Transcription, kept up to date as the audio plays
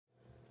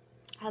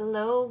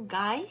Hello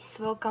guys,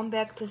 welcome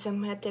back to the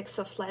Matrix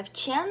of Life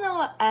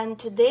channel, and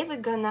today we're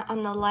gonna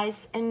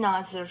analyze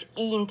another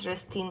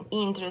interesting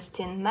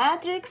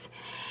matrix.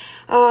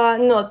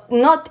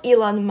 Not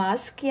Elon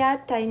Musk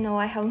yet. I know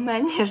I have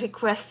many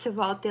requests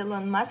about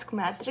Elon Musk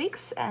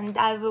matrix, and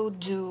I will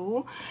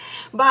do.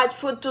 But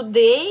for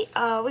today,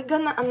 we're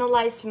gonna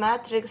analyze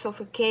matrix of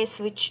a case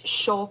which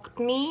shocked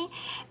me.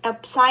 A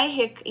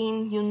psychic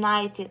in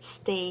United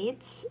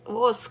States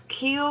was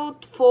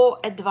killed for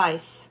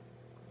advice.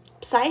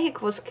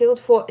 Psychic was killed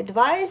for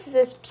advice.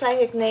 This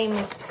psychic name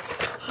is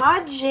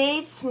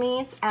Jade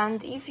Smith,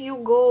 and if you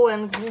go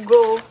and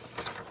Google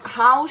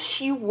how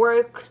she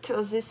worked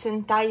this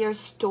entire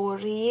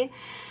story,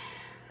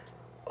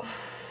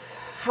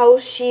 how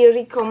she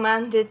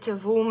recommended a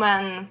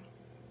woman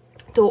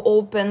to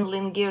open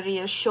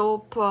lingerie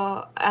shop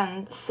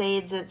and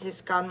said that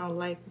this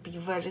gonna be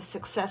very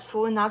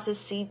successful in other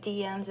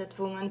city, and that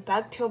woman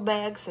packed her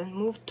bags and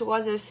moved to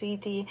other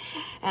city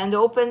and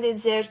opened it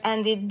there,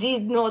 and it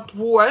did not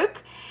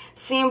work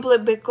simply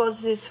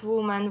because this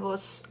woman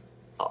was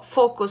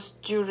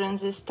focused during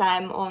this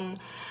time on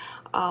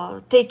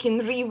taking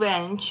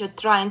revenge,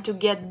 trying to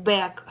get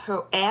back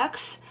her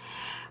ex.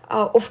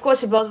 Of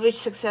course, about which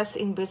success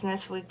in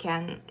business we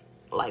can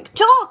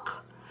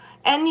talk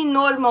any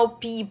normal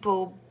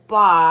people,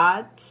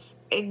 but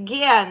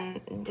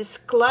again,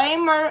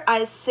 disclaimer,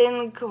 I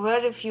think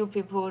very few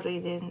people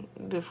reading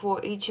before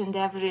each and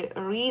every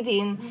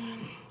reading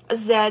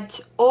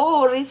that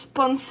all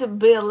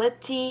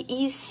responsibility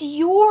is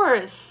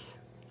yours.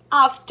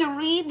 After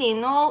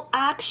reading, all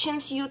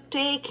actions you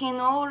take in,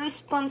 all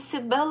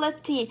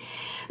responsibility,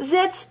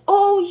 that's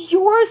all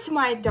yours,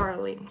 my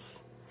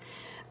darlings.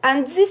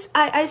 And this,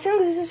 I think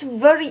this is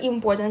very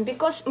important,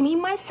 because me,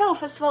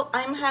 myself as well,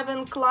 I'm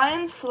having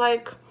clients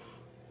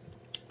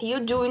you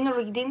doing a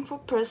reading for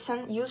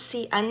person, you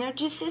see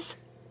energies is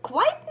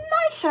quite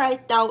nice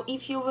right now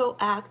if you will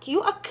act.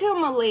 You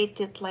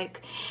accumulated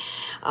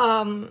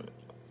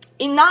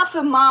enough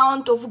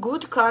amount of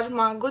good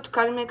karma, good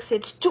karmic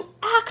seeds to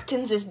act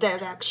in this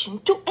direction,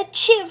 to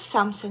achieve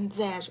something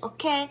there,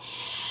 okay?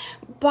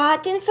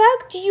 But in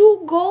fact,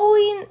 you go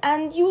in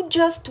and you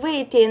just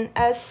waiting.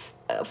 As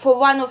for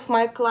one of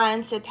my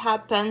clients, it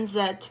happens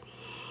that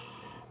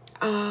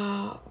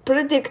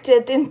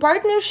predicted in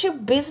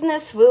partnership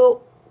business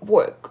will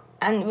work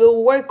and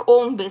will work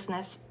on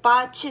business,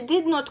 but she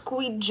did not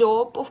quit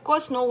job. Of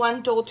course, no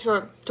one told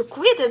her to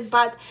quit it,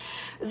 but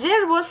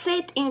there was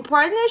said in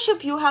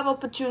partnership you have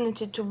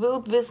opportunity to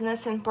build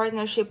business in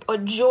partnership or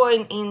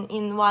join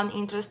in one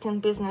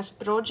interesting business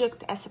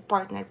project as a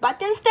partner.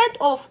 But instead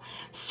of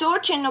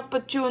searching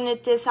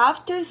opportunities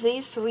after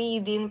this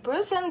reading,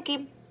 person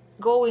keep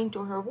going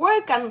to her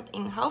work, and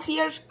in half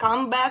years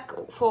come back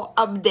for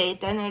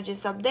update,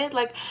 energies update,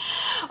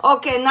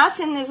 okay,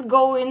 nothing is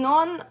going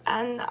on.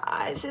 And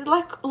I said,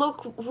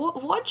 look,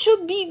 what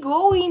should be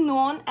going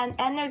on? And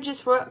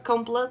energies were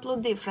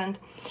completely different.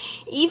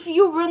 If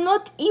you were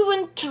not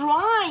even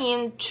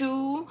trying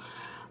to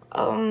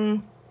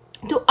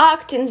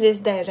act in this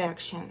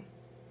direction,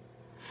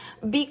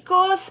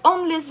 because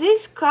only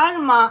this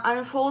karma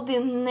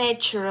unfolding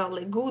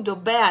naturally, good or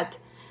bad,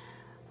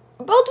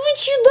 about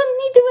which you don't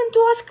need even to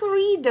ask a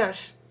reader.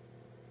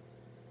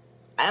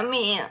 I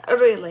mean,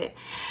 really.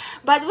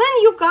 But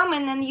when you come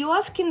in and you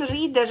asking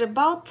reader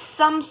about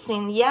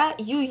something, yeah,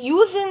 you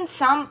using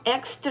some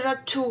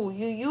extra tool,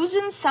 you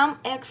using some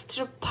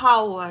extra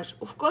power.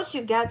 Of course,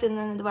 you get an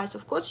advice.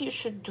 Of course, you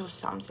should do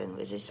something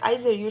with it.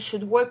 Either you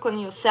should work on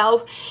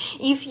yourself.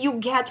 If you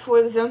get, for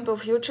example,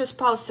 future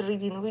spouse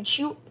reading, which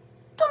you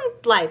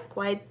don't like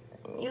quite,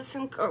 you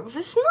think, oh, this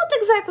is not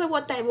exactly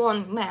what I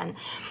want, man.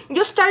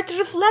 You start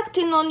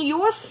reflecting on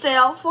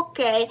yourself,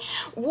 okay,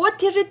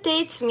 what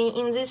irritates me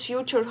in this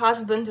future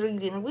husband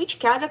reading, which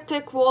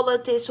character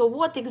qualities or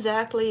what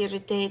exactly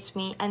irritates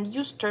me, and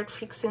you start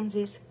fixing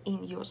this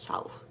in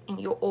yourself, in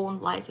your own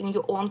life, in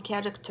your own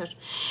character.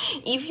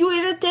 If you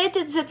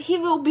irritated that he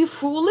will be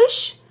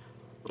foolish,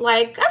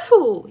 like a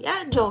fool,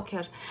 yeah,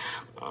 joker,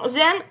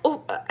 then,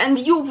 and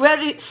you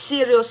very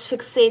serious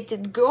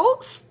fixated girl,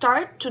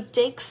 start to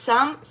take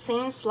some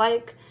things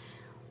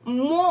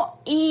more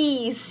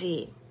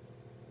easy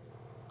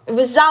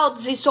without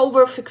this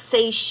over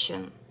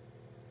fixation.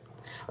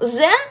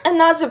 Then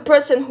another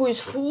person who is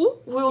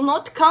fool will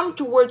not come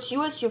towards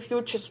you as your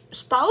future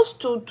spouse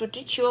to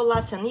teach you a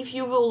lesson if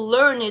you will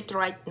learn it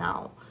right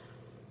now.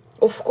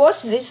 Of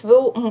course, this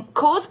will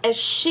cause a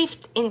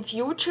shift in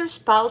future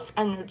spouse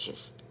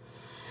energies.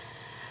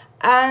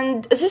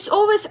 And this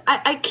always,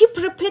 I keep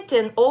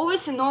repeating,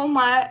 always in all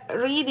my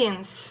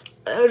readings.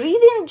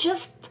 Reading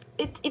just,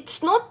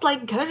 it's not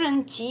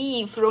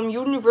guarantee from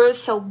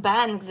universal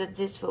bank that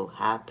this will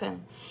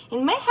happen.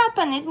 It may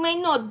happen, it may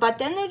not,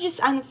 but energies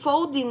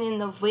unfolding in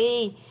a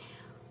way,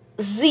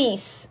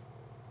 this.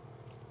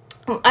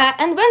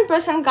 And when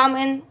person come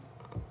in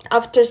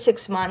after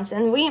 6 months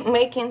and we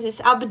making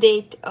this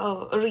update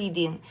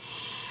reading,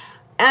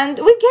 and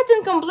we're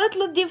getting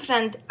completely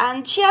different.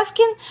 And she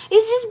asking,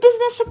 is this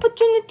business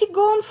opportunity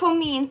going for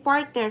me in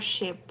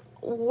partnership?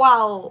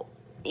 Wow,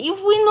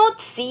 if we're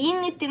not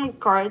seeing it in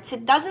cards,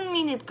 it doesn't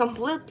mean it's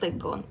completely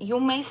gone. You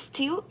may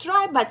still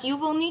try, but you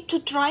will need to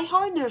try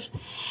harder.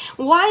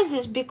 Why is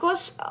this?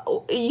 Because,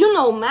 you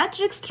know,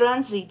 matrix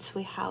transits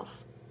we have.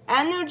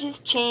 Energy is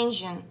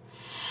changing.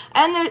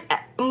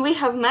 We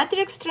have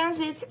matrix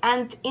transits,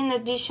 and in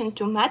addition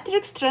to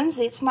matrix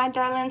transits, my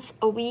darlings,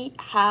 we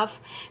have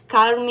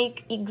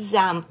karmic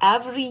exam.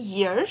 Every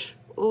year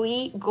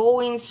we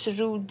going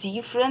through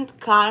different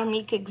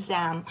karmic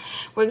exam.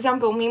 For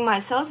example, me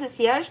myself this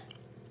year,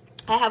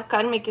 I have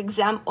karmic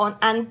exam on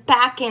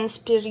unpacking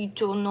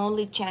spiritual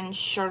knowledge and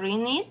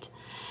sharing it.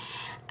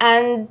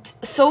 And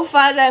so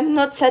far I'm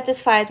not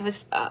satisfied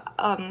with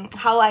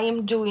how I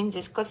am doing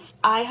this, because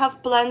I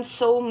have planned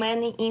so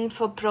many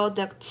info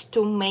products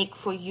to make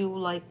for you,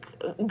 like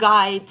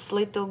guides,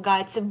 little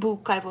guides, a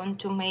book I want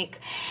to make.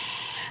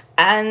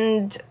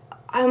 And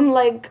I'm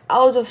like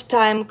out of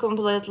time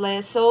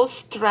completely, so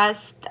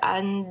stressed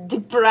and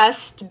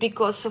depressed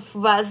because of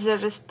weather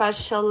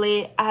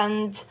especially,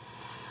 and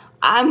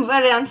I'm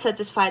very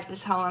unsatisfied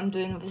with how I'm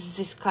doing with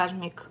this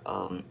karmic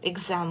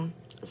exam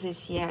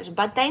this year.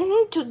 But I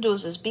need to do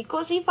this,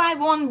 because if I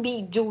won't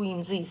be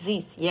doing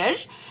this year,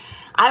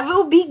 I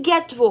will be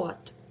get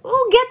what?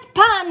 Will get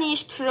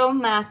punished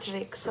from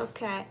Matrix,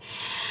 okay?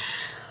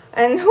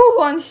 And who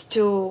wants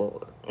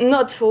to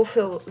not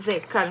fulfill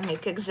the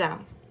karmic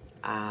exam?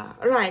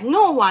 Right,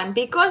 no one,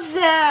 because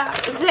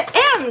the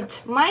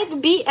end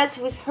might be as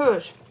with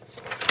her.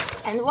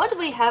 And what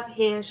we have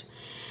here,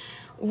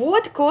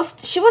 what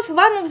cost? She was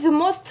one of the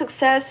most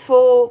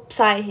successful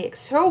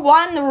psychics. Her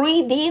one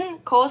reading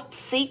cost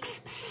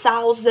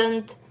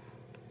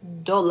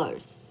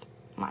 $6,000.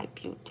 My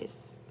beauties,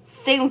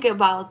 think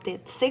about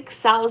it.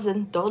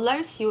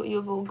 $6,000.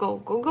 You will go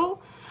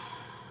Google.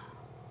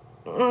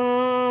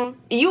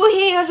 You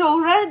here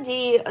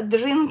already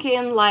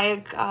drinking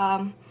like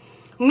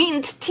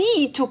mint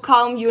tea to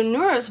calm your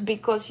nerves,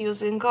 because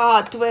using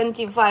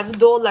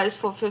 $25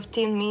 for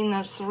 15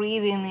 minutes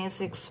reading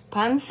is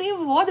expensive.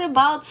 What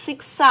about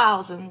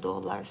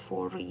 $6,000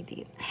 for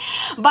reading?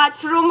 But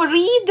from a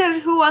reader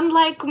who,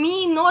 unlike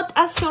me, not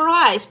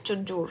authorized to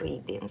do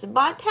readings,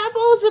 but have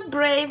all the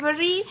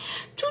bravery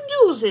to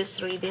do these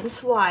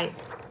readings. Why?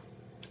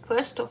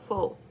 First of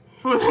all,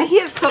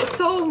 here's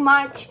so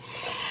much.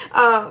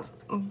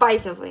 By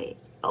the way,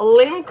 a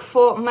link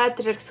for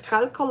matrix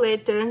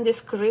calculator in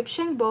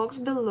description box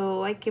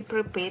below. I keep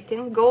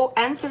repeating. Go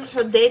enter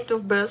her date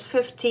of birth,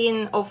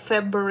 15 of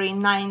February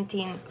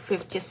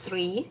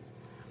 1953,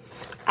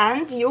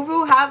 and you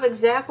will have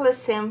exactly the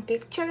same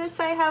picture as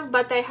I have,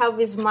 but I have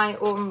with my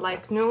own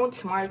like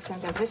notes, marks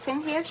and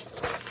everything here.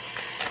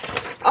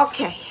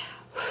 Okay,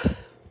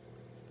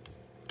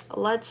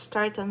 let's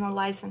start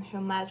analyzing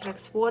her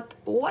matrix. What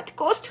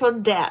caused her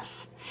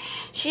death?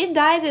 She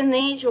died in the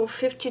age of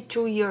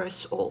 52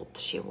 years old,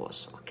 she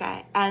was,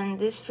 okay? And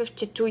this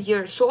 52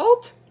 years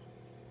old,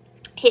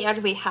 here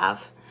we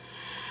have,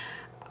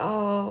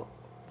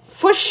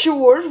 for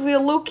sure, we're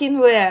looking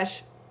where?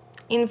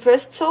 In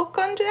first soul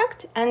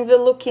contract, and we're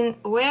looking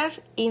where?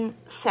 In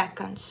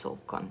second soul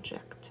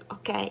contract,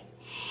 okay?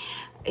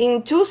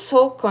 In two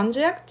soul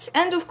contracts,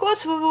 and of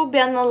course we will be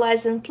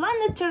analyzing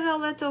planetary a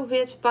little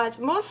bit, but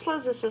mostly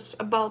this is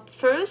about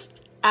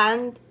first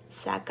and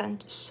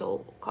second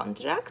soul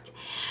contract,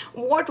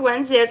 what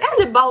went there,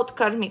 and about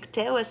karmic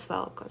tale as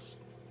well, because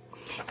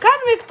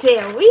karmic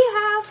tale we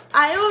have,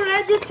 I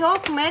already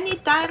talked many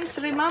times.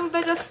 Remember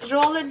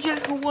astrologer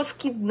who was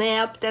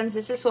kidnapped, and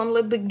this is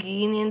only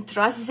beginning.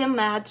 Trust the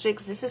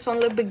matrix, this is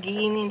only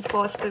beginning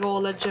for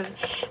astrologer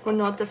who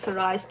not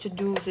authorized to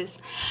do this.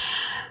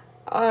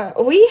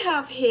 We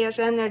have here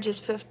energies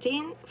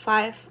 15,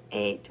 5,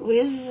 8.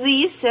 With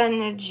these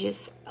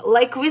energies,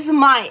 like with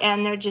my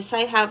energies,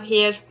 I have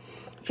here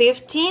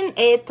 15,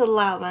 8,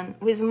 11.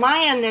 With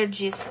my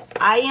energies,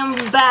 I am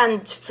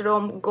banned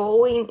from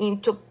going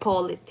into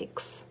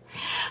politics.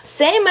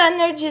 Same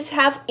energies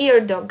have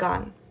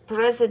Erdogan,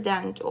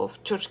 president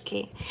of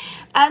Turkey.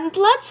 And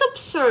let's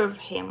observe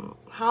him,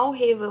 how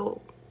he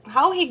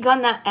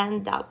gonna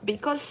end up.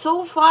 Because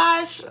so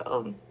far,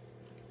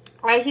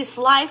 his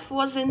life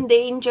was in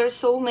danger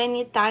so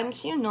many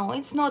times, you know,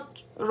 it's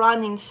not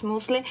running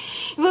smoothly.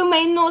 We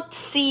may not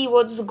see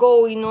what's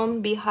going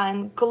on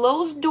behind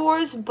closed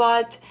doors,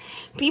 but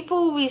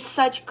people with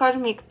such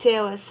karmic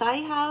tale as I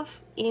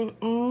have, in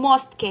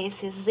most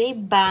cases, they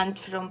banned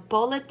from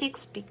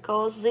politics,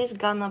 because this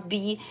gonna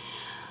be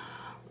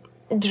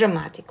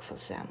dramatic for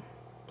them.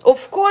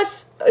 Of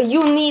course,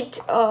 you need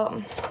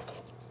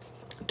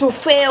to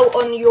fail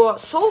on your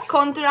soul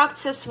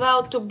contracts as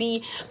well, to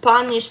be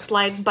punished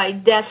like by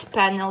death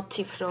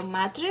penalty from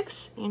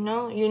matrix, you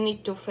know, you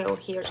need to fail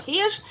here.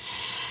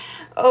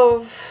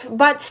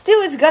 But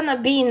still it's gonna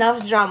be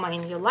enough drama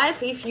in your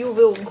life if you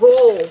will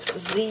go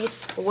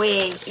this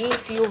way.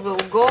 If you will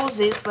go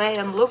this way,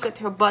 and look at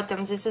her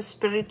bottom, this is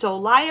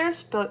spiritual liar,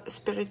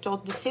 spiritual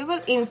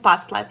deceiver in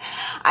past life.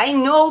 I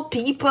know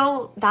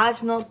people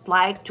does not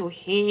like to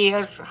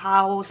hear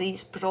how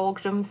these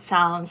programs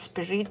sound,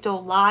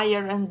 spiritual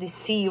liar and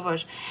deceiver.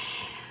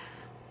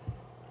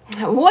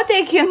 what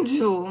I can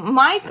do.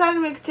 My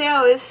karmic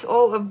tale is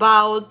all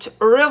about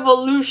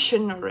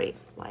revolutionary,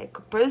 like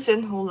a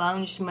person who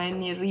launched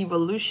many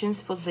revolutions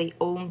for their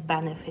own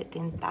benefit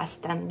in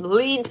past and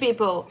lead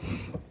people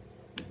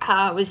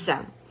with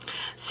them.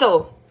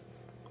 So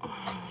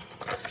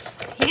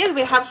here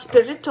we have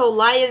spiritual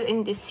liar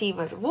and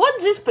deceiver. What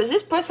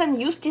this person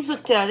used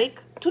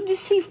esoteric to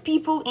deceive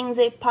people in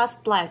their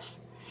past lives.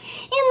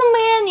 In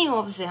many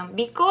of them,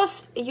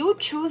 because you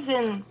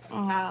choosing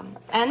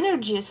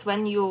energies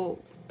when you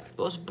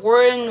was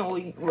born or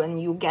when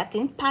you get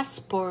in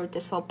passport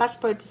as well.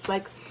 Passport is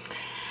like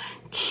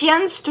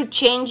chance to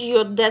change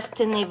your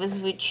destiny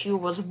with which you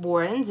was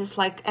born. This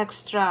like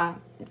extra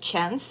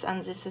chance,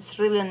 and this is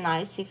really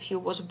nice if you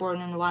was born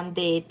on one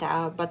date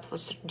but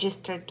was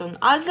registered on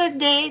other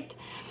date.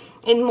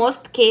 In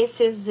most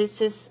cases,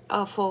 this is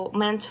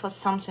meant for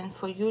something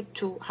for you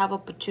to have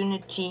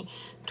opportunity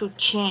to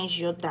change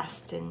your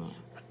destiny.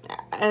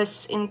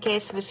 As in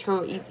case with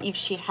her, if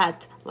she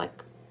had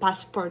like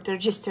passport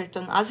registered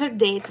on other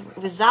date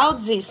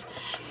without this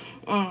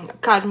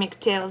karmic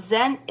tale,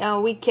 then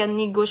we can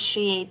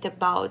negotiate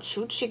about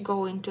should she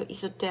go into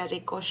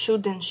esoteric or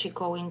shouldn't she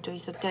go into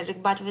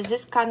esoteric. But with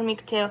this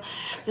karmic tale,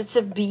 that's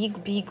a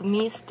big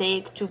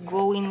mistake to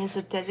go in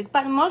esoteric.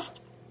 But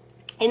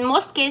in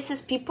most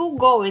cases, people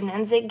go in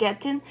and they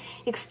getting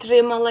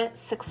extremely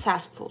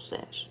successful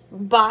there.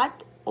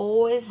 But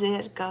always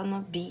there's gonna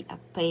be a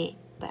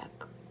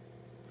payback.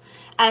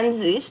 And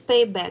this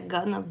payback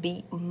gonna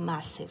be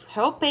massive.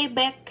 Her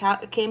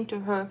payback came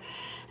to her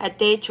at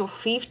the age of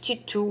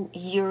 52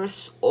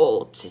 years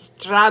old. This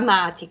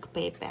dramatic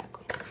payback.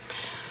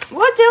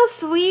 What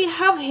else we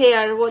have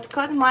here? What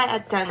caught my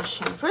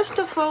attention? First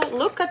of all,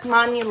 look at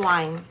money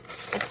line.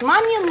 At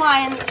money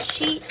line,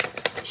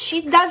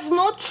 she does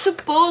not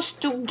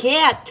supposed to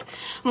get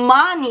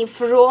money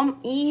from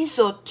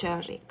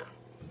esoteric.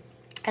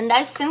 And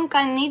I think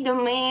I need to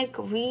make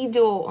a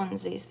video on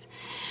this.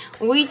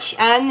 Which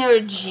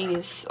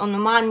energies on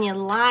money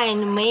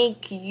line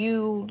make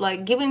you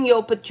like giving you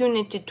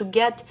opportunity to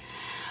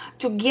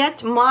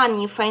get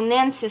money,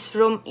 finances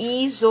from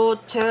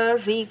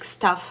esoteric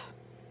stuff.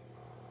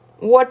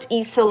 What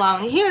is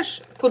allowed here?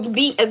 Could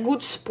be a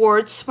good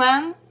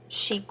sportsman.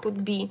 She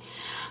could be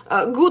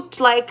a good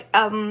like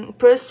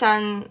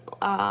person,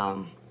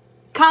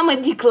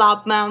 comedy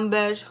club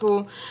member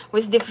who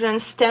with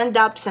different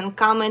stand-ups and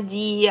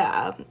comedy,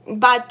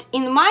 but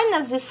in mine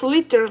is this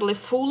literally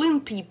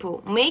fooling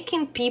people,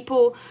 making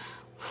people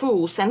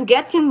fools and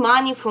getting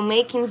money for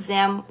making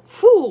them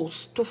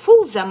fools, to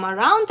fool them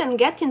around and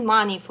getting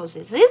money for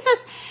this. This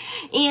is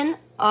in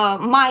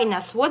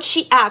minus what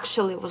she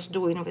actually was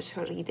doing with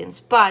her readings.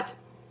 But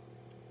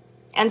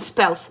and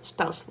spells,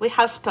 we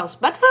have spells,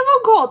 but we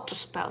will go to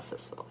spells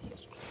as well here.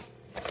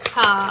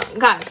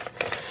 Guys,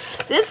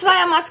 that's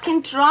why I'm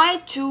asking,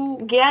 try to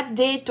get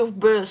date of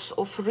birth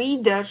of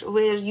reader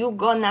where you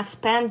gonna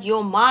spend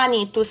your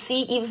money to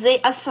see if they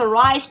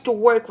authorized to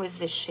work with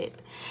this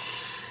shit.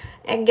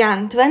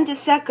 Again,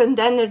 22nd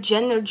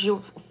energy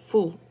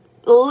fool,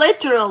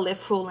 literally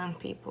fooling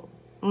people,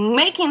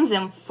 making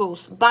them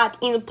fools. But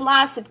in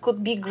plus, it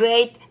could be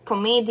great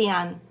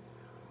comedian,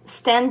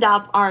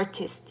 stand-up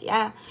artist,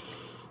 yeah.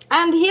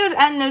 And here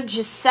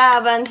energy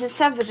 7, this is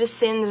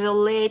everything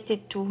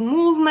related to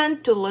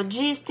movement, to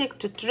logistics,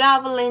 to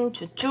traveling,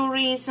 to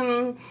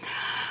tourism,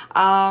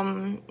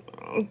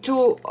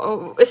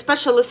 to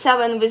especially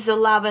 7 with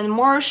 11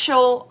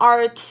 martial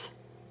arts,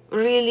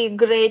 really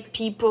great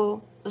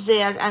people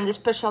there. And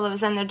especially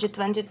with energy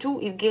 22,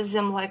 it gives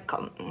them like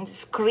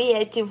this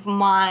creative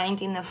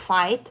mind in a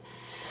fight.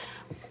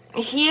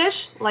 Here,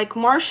 like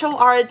martial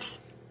arts,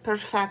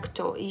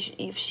 perfecto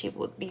if she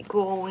would be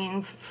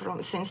going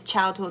from since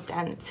childhood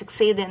and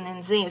succeeding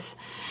in this.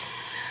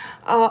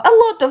 A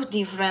lot of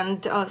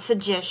different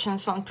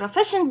suggestions on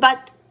profession,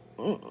 but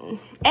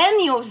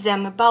any of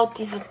them about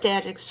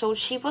esoteric. So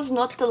she was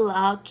not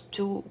allowed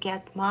to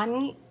get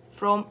money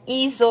from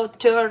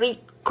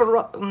esoteric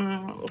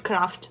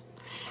craft.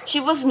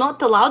 She was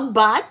not allowed,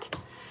 but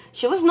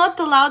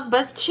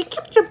she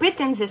kept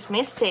repeating this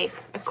mistake.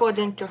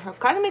 According to her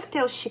karmic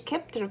tale, she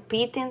kept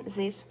repeating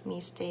this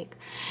mistake.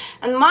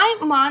 And my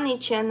money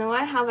channel,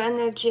 I have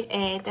energy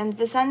 8, and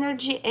with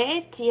energy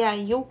 8, yeah,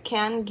 you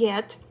can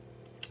get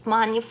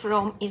money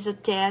from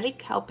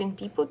esoteric, helping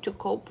people to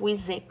cope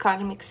with their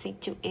karmic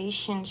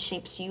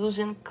situationships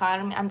using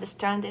karmic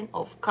understanding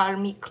of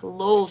karmic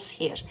laws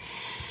here.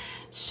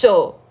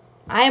 So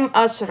I'm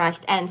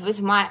authorized, and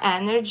with my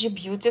energy,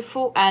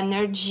 beautiful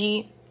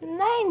energy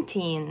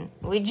 19,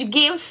 which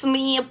gives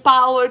me a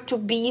power to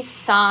be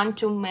son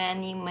to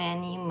many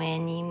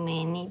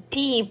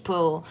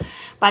people.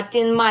 But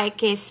in my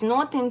case,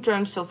 not in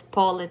terms of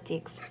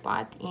politics,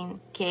 but in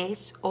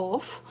case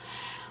of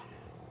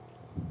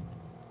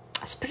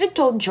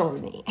spiritual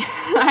journey.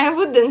 I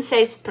wouldn't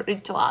say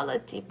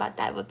spirituality, but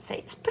I would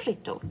say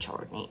spiritual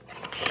journey.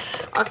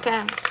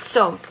 Okay,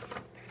 so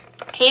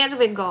here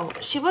we go.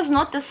 She was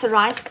not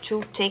authorized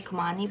to take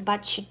money,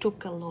 but she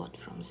took a lot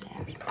from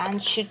there.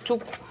 And she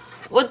took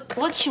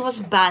what she was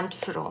banned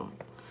from.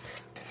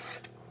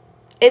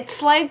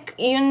 it's like,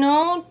 you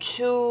know,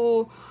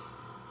 to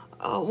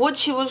what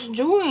she was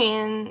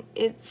doing,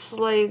 it's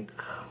like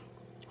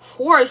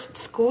forced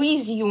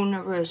squeeze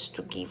universe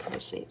to give her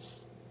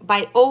this.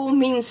 By all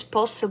means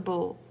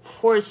possible,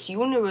 force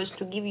universe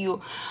to give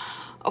you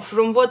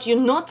from what you're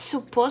not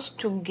supposed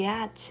to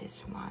get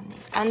this money.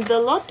 And a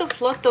lot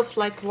of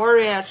like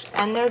warrior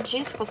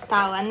energies,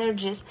 hostile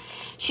energies,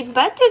 she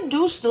better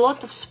do a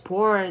lot of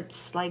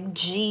sports like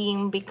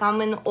gym,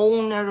 become an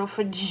owner of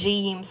a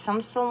gym,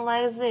 something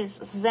like this.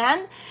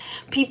 Then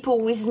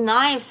people with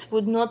knives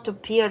would not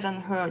appear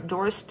on her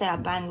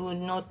doorstep and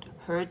would not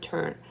hurt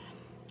her.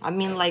 I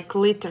mean, like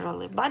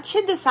literally. But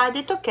she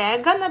decided, okay,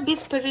 I'm gonna be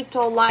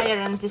spiritual liar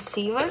and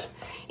deceiver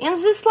in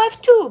this life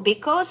too,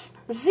 because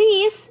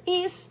this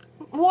is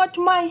what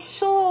my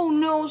soul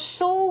knows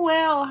so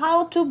well,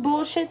 how to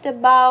bullshit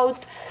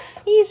about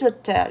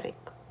esoteric.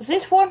 This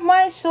is what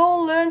my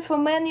soul learned for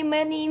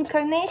many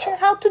incarnations,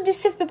 how to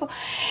deceive people.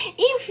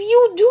 If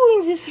you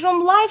doing this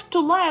from life to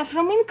life,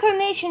 from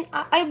incarnation,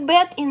 I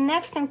bet in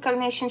next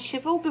incarnation she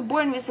will be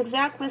born with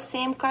exactly the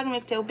same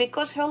karmic tail,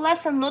 because her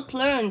lesson not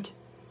learned.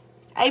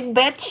 I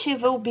bet she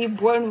will be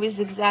born with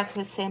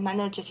exactly the same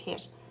energies here.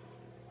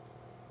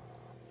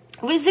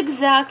 With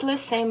exactly the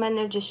same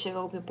energy she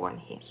will be born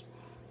here.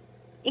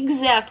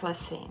 Exactly the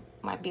same,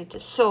 my beauty.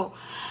 So,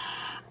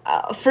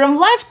 from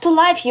life to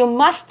life, you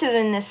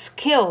mastering a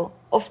skill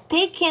of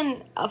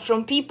taking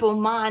from people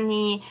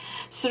money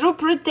through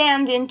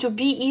pretending to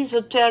be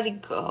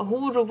esoteric,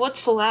 guru,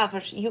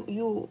 whatsoever.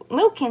 You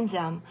milking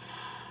them.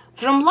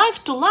 From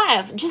life to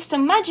life, just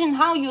imagine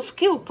how your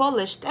skill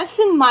polished. As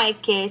in my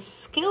case,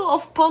 skill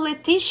of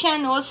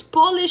politician was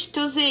polished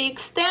to the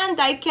extent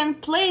I can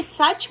play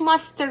such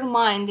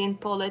mastermind in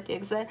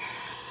politics.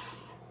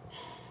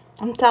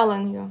 I'm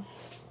telling you.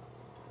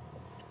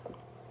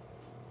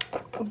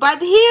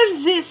 But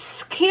here's this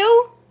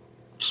skill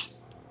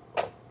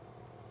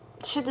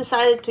she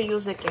decided to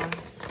use again.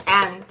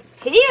 And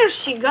here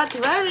she got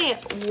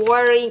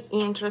very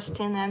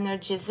interesting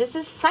energies. This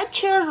is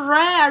such a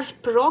rare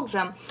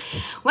program.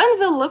 When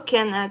we're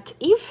looking at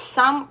if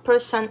some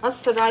person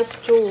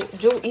authorized to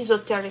do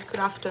esoteric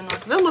craft or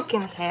not, we're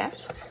looking here.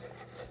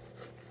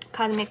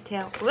 Karmic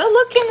tail. We're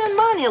looking at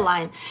money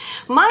line.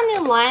 Money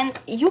line,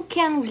 you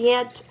can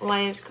get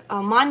like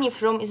money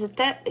from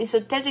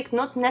esoteric,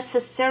 not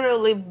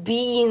necessarily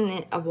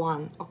being a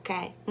one,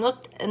 okay?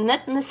 Not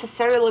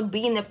necessarily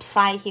being a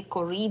psychic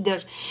or reader.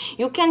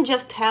 You can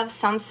just have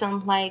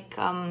something like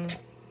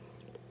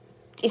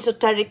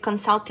esoteric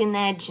consulting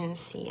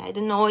agency. I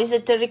don't know,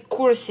 esoteric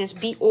courses,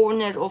 be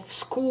owner of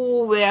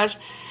school where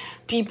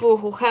people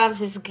who have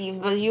this gift,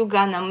 but you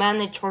gonna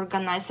manage,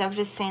 organize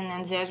everything,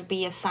 and there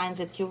be a sign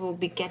that you will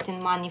be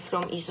getting money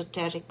from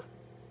esoteric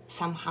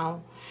somehow.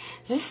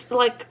 This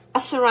like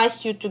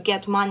authorized you to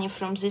get money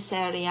from this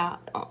area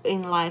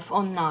in life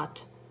or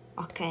not,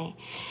 okay?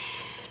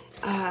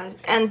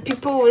 And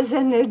people with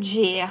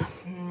energy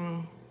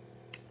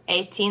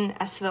 18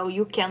 as well,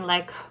 you can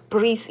like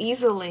breathe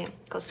easily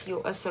because you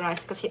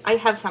authorized. Because I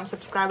have some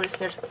subscribers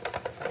here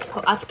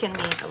who asking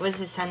me with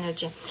this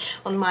energy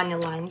on money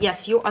line.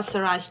 Yes, you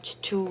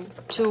authorized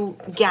to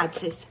get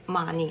this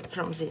money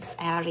from this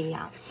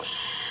area.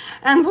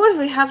 And what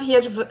we have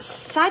here,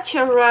 such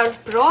a rare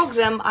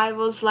program. I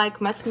was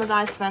like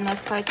mesmerized when I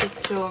started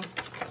to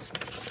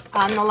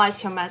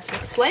analyze her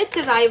matrix.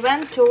 Later I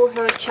went to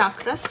her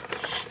chakras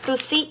to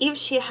see if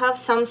she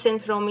has something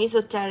from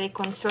esoteric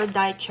on third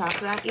eye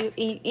chakra,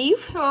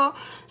 if her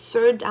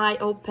third eye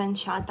open,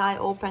 shut eye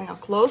open or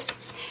closed.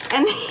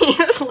 And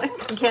here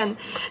like again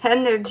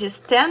energies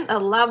 10,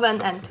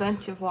 11 and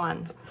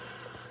 21.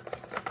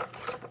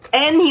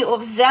 Any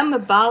of them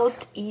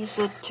about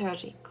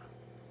esoteric.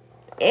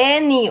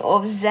 Any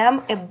of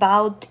them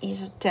about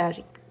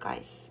esoteric,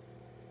 guys.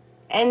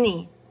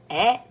 Any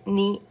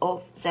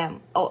of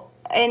them. Oh,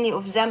 any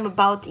of them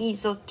about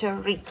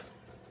esoteric.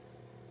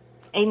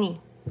 Any.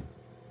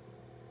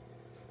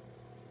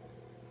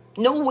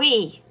 No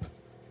way.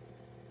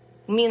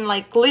 I mean,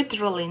 like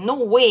literally, no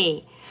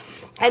way.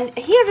 And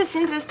here is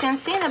interesting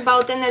thing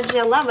about energy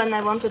 11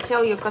 I want to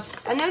tell you, because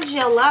energy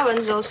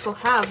 11, those who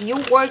have,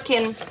 you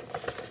working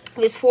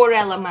with 4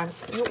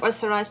 elements. You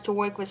authorized to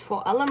work with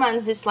 4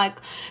 elements. It's like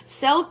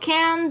sell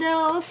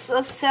candles,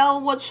 sell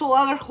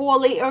whatsoever,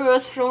 holy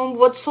earth from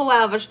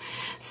whatsoever,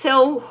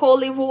 sell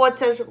holy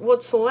water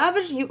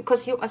whatsoever. You,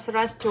 because you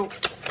authorized to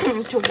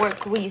to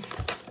work with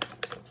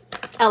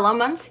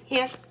elements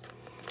here.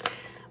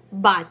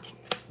 But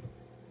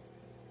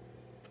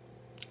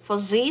for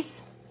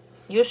this,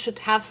 you should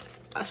have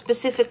a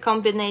specific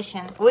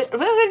combination.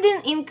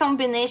 Regarding in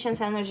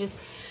combinations energies,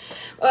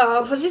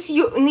 for this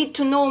you need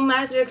to know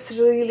matrix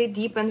really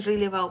deep and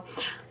really well.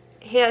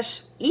 Here,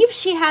 if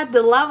she had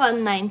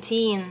 11,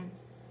 19,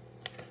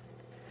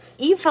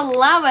 if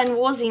 11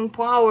 was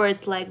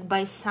empowered like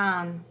by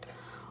sun,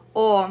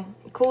 or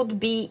could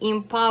be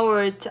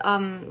empowered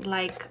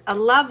like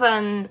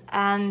 11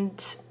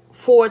 and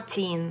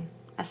 14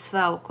 as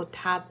well could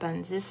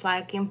happen. This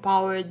like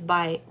empowered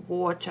by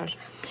water.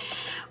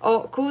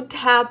 Or could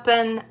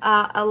happen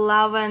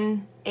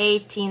 11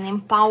 18,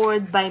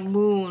 empowered by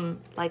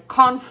moon, like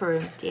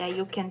confirmed. Yeah,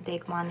 you can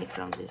take money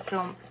from this,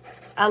 from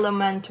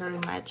elementary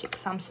magic,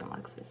 something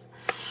like this,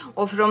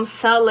 or from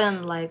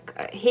selling, like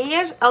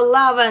here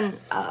 11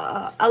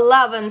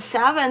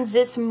 7,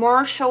 this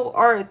martial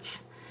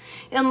arts.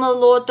 In a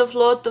lot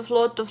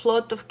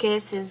of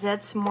cases,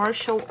 that's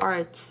martial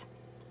arts.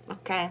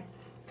 Okay,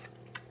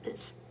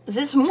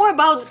 this more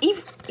about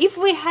if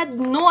we had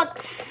not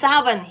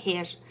 7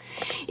 here,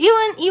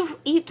 even if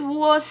it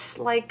was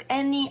like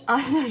any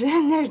other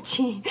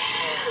energy,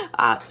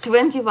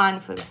 21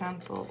 for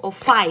example, or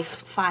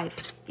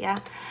 5, yeah,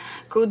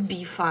 could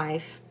be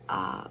 5,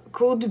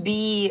 could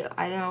be,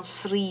 I don't know,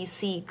 3,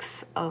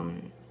 6,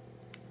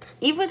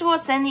 if it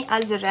was any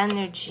other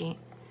energy,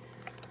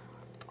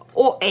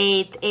 or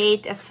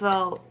 8 as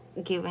well,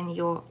 given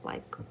your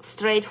like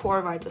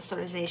straightforward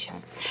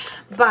authorization.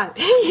 But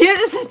here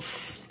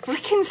it's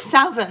freaking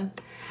 7,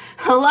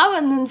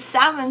 11 and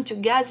 7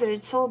 together.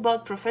 It's all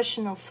about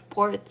professional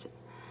support,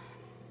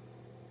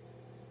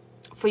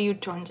 for you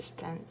to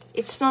understand.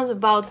 It's not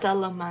about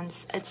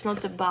elements, it's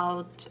not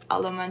about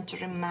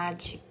elementary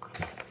magic,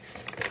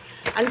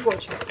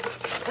 unfortunately.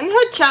 And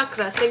her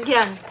chakras,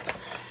 again,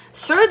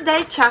 third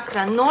eye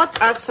chakra,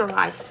 not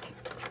authorized.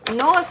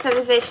 No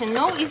authorization,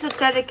 no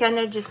esoteric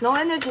energies, no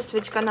energies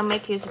which gonna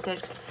make you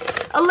esoteric.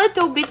 A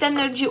little bit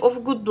energy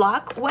of good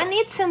luck. When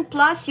it's in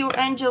plus, your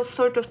angels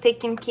sort of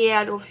taking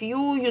care of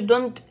you. You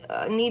don't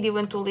need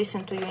even to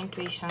listen to your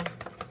intuition,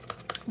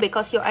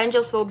 because your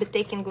angels will be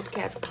taking good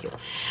care of you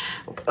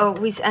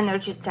with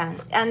energy 10.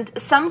 And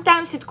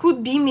sometimes it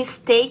could be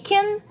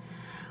mistaken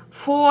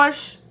for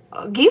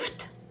a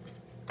gift.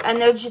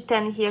 Energy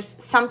 10 here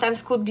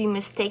sometimes could be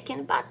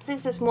mistaken, but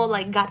this is more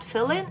like gut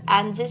feeling,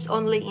 and this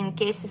only in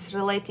cases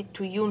related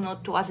to you,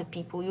 not to other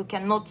people. You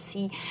cannot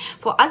see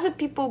for other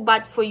people,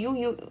 but for you,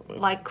 you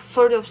like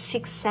sort of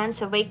sixth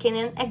sense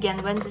awakening,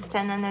 again, when this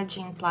 10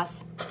 energy in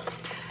plus.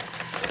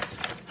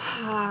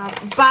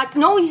 But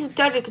no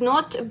esoteric,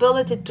 not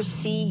ability to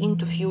see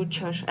into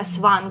future. As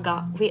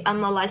Vanga, we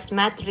analyzed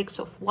matrix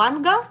of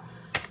Vanga,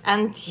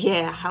 and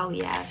yeah, hell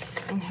yes,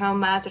 in her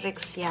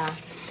matrix, yeah.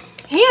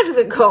 Here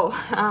we go,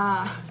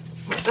 crown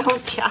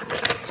chakra,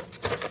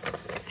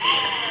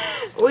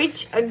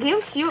 which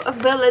gives you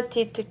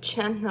ability to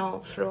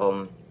channel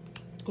from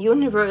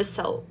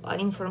universal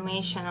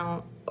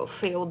informational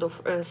field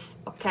of earth.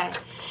 Okay,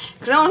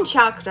 crown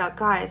chakra,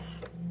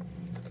 guys,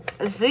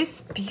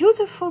 this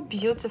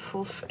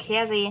beautiful,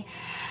 scary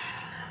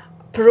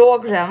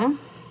program,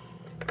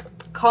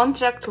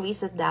 contract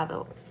with the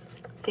devil,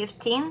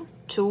 15,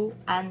 2,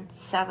 and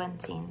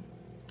 17.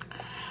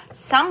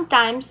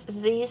 Sometimes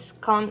this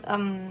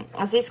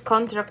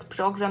contract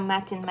program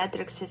met in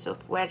matrices of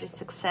very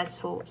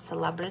successful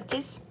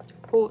celebrities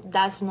who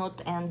does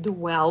not end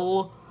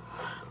well.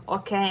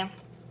 Okay,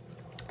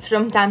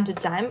 from time to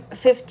time,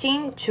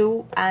 15,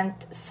 2, and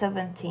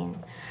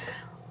 17.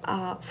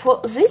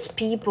 For these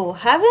people,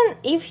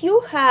 if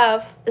you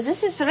have,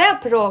 this is rare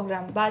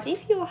program, but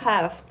if you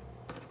have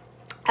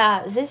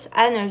this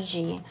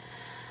energy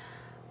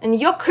in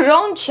your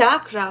crown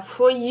chakra,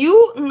 for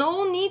you,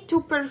 no need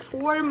to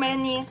perform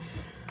any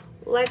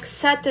like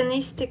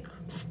satanistic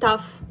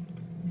stuff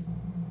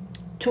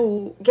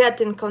to get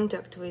in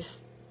contact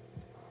with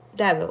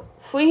devil.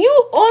 For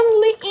you,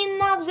 only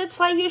enough. That's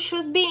why you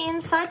should be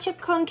in such a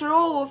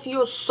control of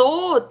your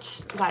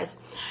thoughts, guys.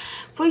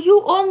 For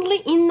you,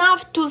 only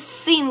enough to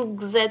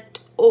think that,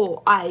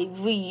 oh, I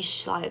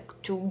wish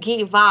like to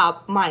give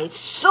up my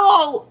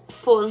soul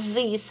for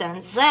this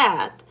and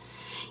that.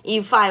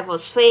 If I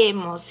was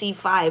famous,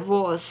 if I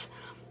was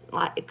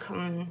like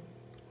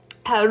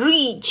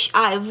rich,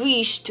 I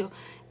wish to.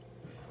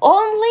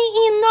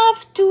 Only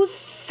enough to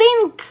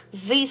think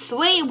this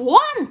way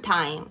one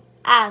time,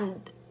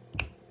 and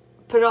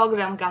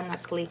program gonna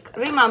click.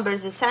 Remember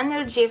this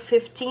energy,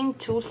 15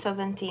 to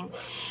 17.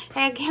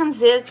 Again,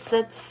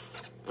 that's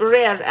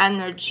rare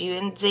energy,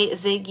 and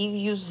they give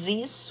you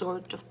this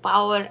sort of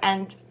power,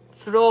 and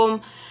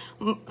from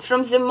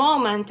the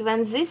moment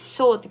when this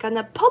thought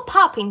gonna pop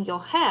up in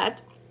your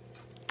head,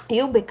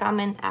 you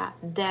becoming a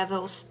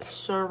devil's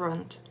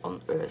servant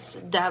on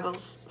earth,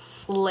 devil's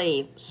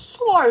slave,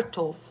 sort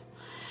of.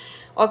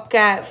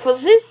 Okay, for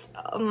this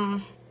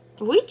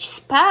witch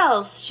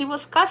spells, she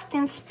was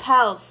casting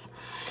spells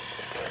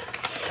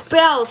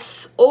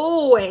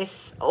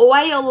always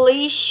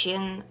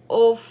violation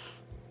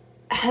of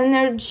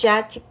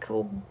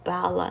energetical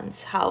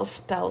balance, how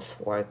spells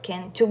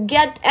working. To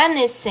get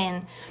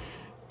anything,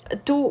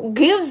 to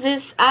give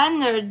this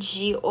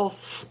energy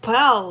of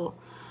spell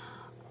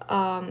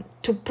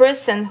to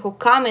person who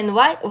come in.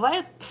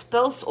 Why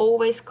spells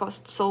always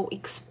cost so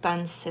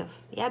expensive?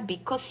 Yeah,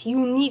 because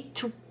you need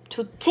to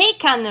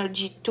take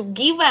energy, to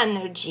give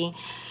energy,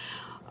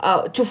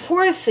 to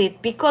force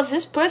it, because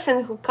this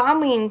person who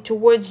coming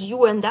towards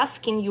you and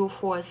asking you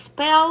for a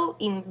spell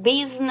in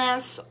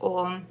business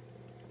or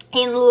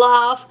in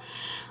love,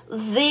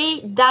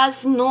 they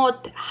does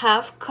not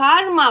have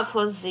karma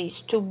for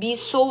this to be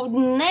so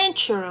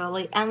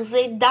naturally, and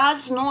they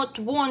does not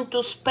want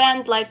to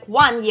spend like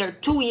 1 year,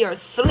 2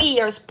 years, 3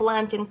 years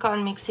planting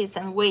karmic seeds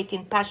and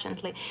waiting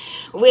patiently,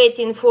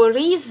 waiting for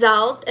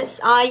result,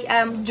 as I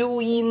am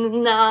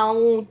doing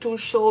now, to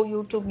show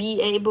you, to be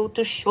able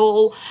to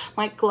show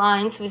my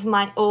clients with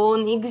my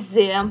own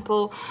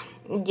example.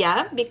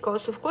 Yeah,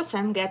 because of course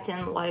I'm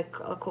getting like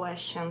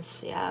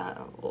questions, yeah,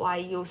 why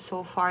you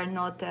so far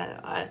not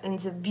in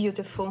the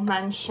beautiful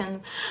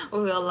mansion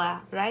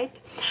villa, right?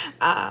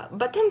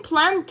 But I'm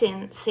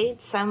planting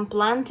seeds, I'm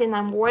planting,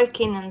 I'm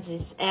working in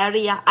this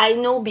area. I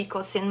know,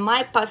 because in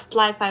my past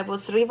life I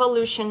was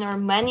revolutionary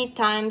many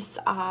times.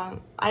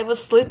 I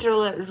was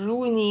literally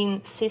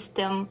ruining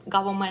system,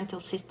 governmental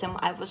system.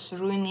 I was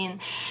ruining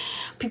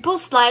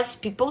people's lives,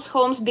 people's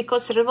homes,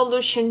 because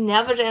revolution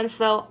never ends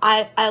well.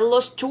 I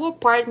lost 2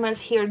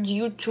 apartments here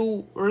due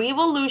to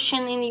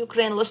revolution in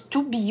Ukraine. Lost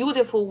 2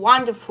 beautiful,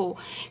 wonderful,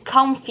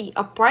 comfy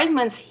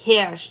apartments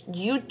here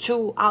due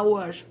to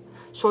our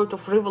sort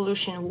of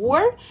revolution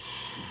war.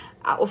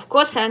 Of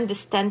course, I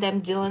understand I'm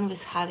dealing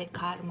with heavy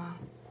karma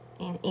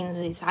in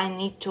this. I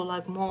need to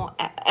like more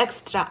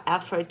extra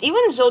effort,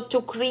 even though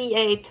to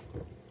create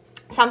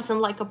something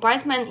like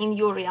apartment in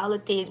your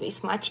reality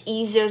is much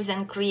easier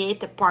than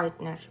create a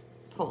partner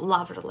for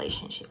love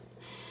relationship.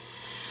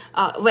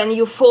 When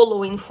you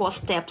follow in 4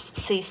 steps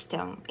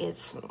system,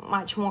 it's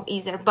much more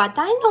easier. But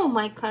I know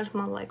my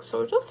karma like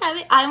sort of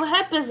heavy. I'm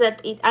happy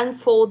that it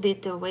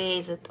unfolded the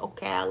way that,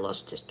 okay, I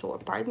lost these 2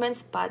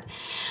 apartments, but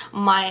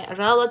my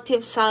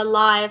relatives are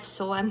alive,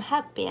 so I'm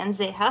happy, and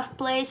they have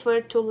place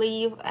where to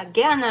live.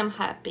 Again, I'm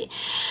happy.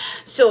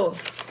 So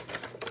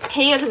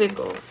here we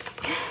go.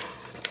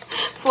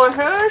 For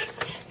her,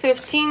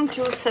 15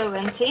 to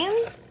 17,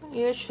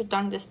 you should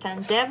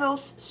understand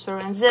devil's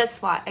servant. That's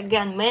why,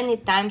 again, many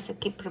times I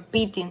keep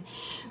repeating,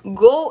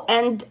 go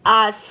and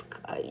ask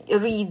a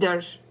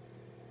reader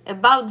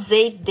about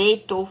their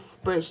date of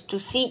birth to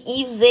see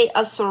if they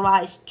are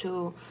authorized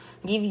to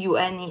give you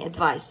any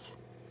advice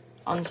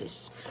on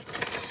this.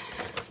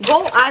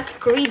 Go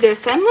ask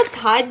readers. I'm not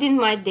hiding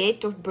my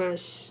date of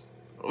birth.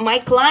 My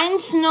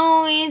clients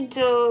know it,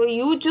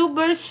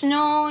 YouTubers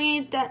know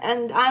it,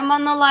 and I'm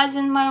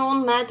analyzing my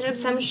own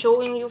metrics. I'm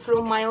showing you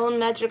from my own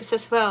metrics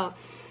as well.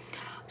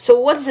 So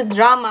what's the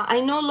drama?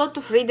 I know a lot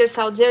of readers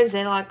out there,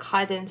 they like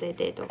hiding their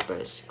date of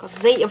birth because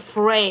they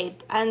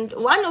afraid. And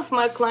one of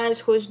my clients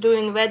who is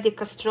doing Vedic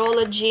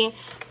astrology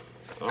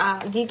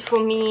did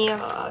for me,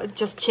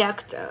 just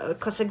checked,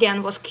 because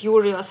again was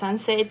curious, and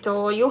said,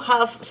 oh, you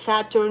have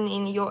Saturn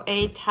in your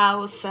 8th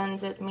house, and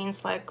that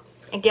means like,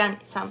 again,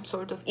 some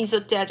sort of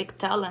esoteric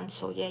talent.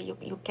 So yeah,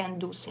 you can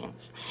do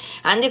things.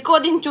 And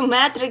according to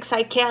metrics,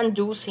 I can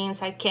do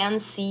things. I can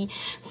see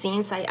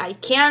things. I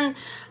can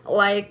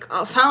like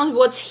found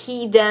what's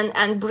hidden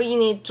and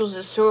bring it to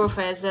the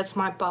surface. That's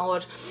my power.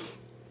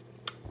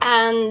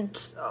 And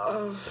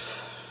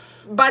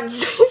but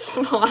this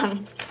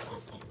one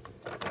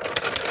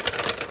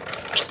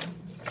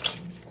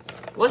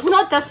was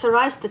not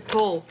authorized at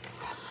all.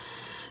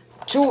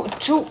 To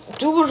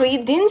do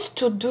readings,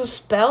 to do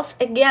spells.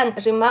 Again,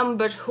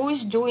 remember who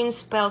is doing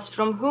spells,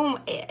 from whom.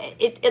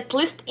 At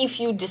least if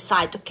you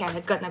decide, okay,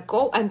 I'm gonna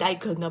go and I'm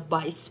gonna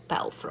buy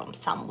spell from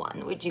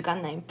someone which is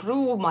gonna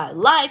improve my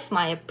life,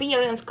 my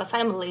appearance, because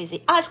I'm a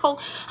lazy asshole.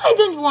 I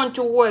don't want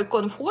to work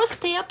on 4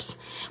 steps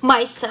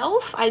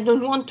myself. I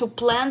don't want to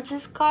plan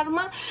this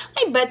karma.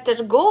 I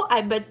better go,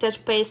 I better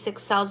pay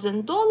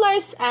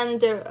 $6,000,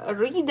 and a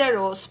reader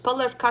or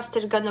speller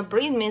caster gonna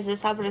bring me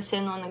this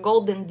everything on a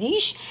golden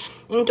dish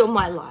into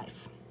my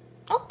life.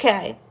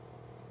 Okay,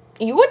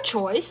 your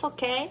choice.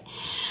 Okay,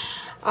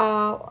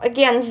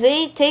 again,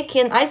 they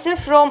taken either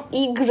from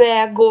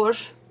egregor,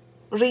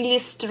 really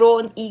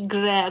strong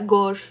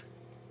egregor.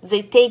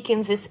 They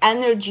taken this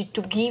energy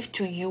to give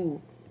to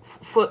you,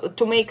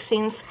 to make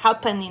things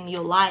happen in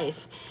your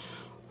life,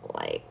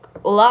 like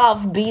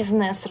love,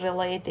 business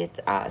related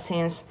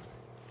things.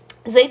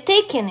 They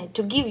taken it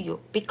to give you,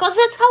 because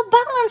that's how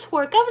balance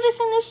works.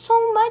 Everything is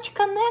so much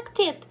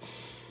connected.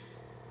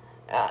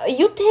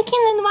 You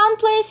taking in one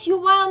place,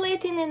 you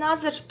violating in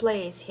another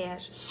place here.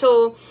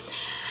 So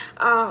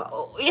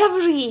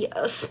every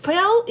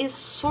spell is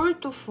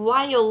sort of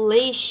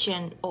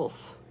violation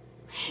of.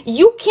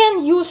 You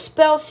can use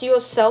spells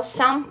yourself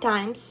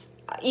sometimes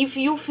if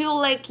you feel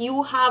like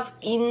you have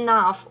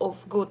enough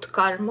of good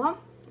karma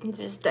in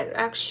this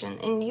direction,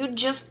 and you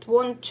just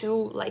want to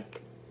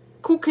like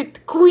cook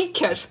it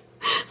quicker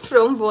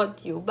from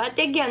what you. But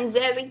again,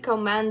 they're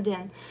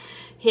recommending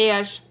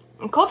here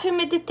coffee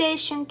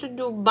meditation to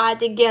do.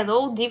 But again,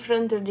 all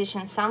different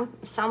traditions.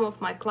 Some of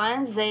my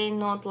clients, they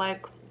not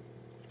like,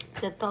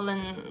 they're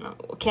telling,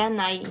 can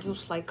I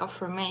use like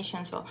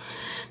affirmations or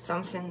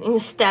something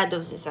instead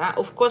of this?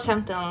 Of course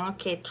I'm telling,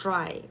 okay,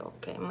 try.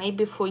 Okay,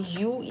 maybe for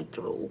you it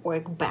will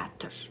work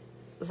better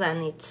than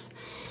it's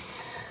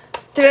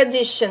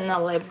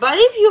traditionally. But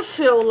if you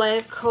feel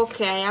like,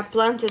 okay, I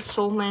planted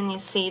so many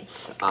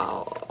seeds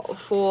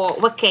for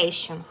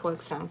vacation, for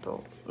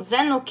example,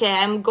 then okay,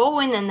 I'm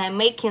going and I'm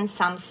making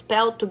some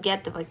spell to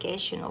get the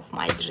vacation of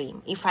my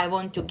dream, if I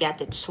want to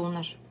get it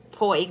sooner,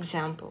 for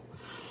example.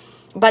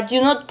 But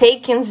you're not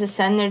taking this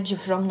energy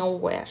from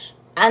nowhere.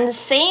 And the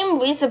same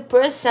with a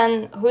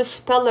person who's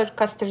speller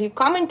caster. You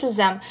come into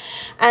them,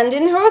 and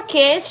in her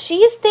case, she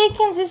is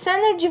taking this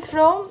energy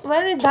from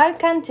very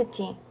dark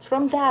entity,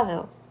 from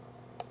devil.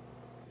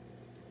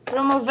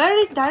 From a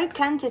very dark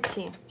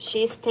entity.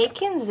 She is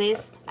taking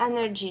this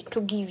energy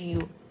to give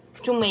you,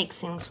 to make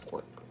things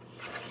work.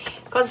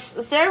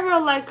 Because they were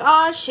like,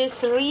 oh,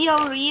 she's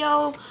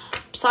real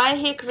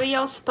psychic,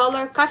 real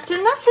speller caster.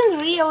 Nothing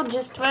real,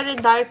 just very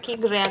dark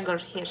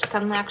egregor here.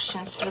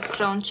 Connections through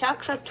crown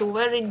chakra to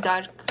very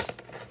dark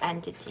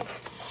entity.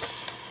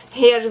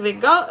 Here we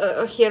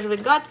go. Here we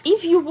got.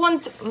 If you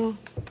want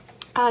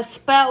a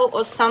spell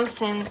or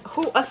something,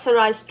 who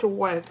authorized to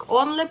work?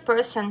 Only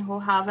person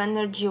who have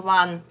energy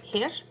 1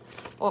 here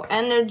or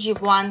energy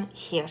 1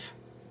 here.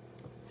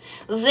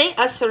 They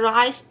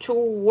authorized to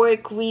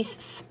work with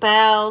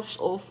spells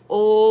of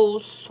all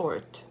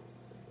sort.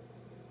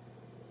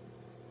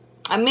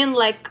 I mean,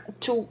 like,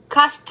 to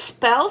cast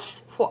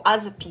spells for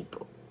other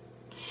people.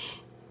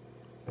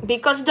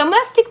 Because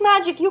domestic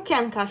magic, you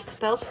can cast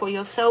spells for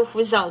yourself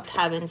without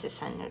having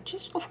these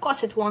energies. Of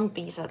course, it won't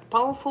be that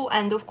powerful,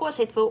 and of course,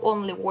 it will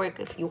only work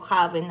if you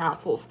have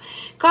enough of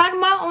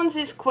karma on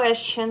this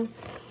question.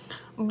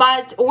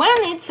 But when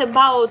it's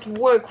about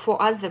work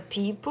for other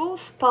people,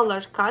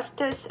 speller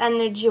casters,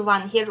 energy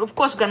 1 here, of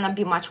course, gonna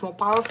be much more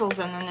powerful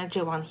than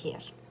energy 1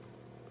 here.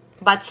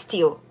 But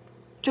still,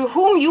 to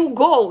whom you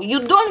go?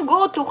 You don't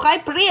go to High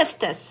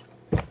Priestess.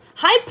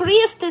 High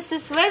Priestess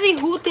is very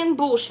good in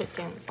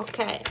bullshitting,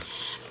 okay?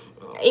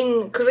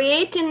 In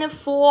creating a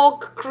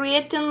fog,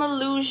 creating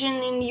illusion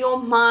in your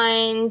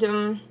mind.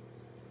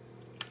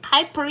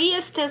 High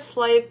Priestess,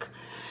 like,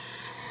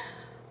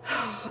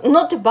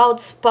 not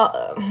about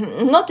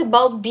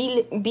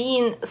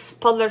being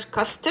speller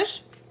caster.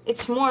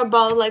 It's more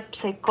about like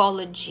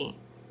psychology.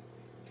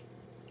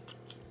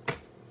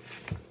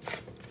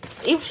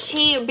 If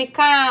she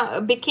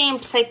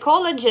became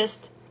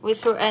psychologist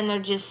with her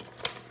energies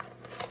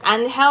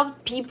and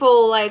helped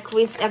people like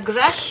with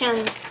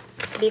aggression,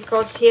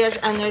 because here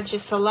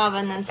energies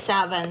 11 and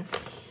 7,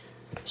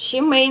 she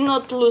may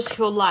not lose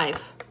her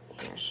life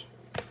here.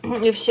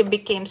 If she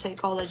became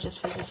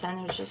psychologist with these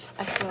energies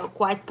as well,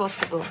 quite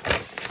possible,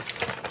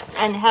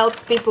 and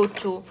help people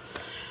to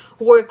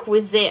work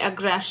with their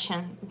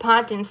aggression.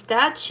 But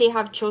instead, she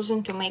have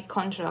chosen to make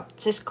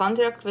this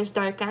contract with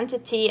dark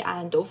entity,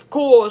 and of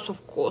course.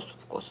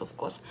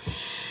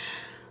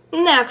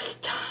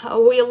 Next,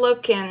 we're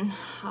looking.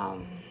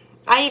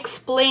 I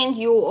explained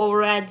you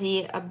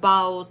already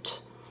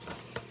about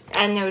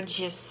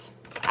energies.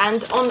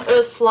 And on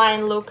Earth's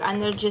line, look,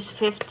 energies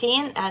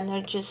 15,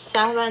 energies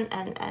 7,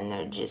 and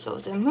energies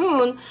of the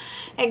moon.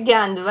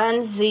 Again, when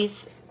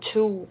these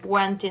two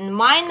went in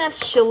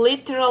minus, she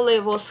literally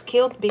was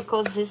killed,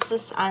 because this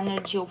is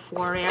energy of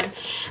warrior.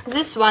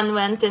 This one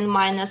went in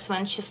minus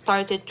when she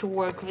started to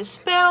work with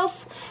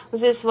spells.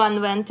 This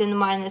one went in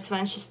minus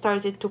when she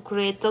started to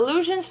create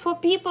illusions for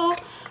people.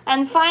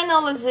 And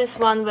finally, this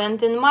one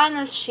went in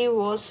minus, she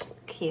was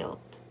killed.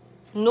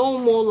 No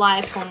more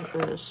life on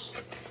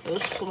Earth.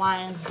 Earth's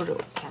line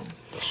broken.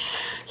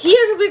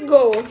 Here we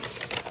go.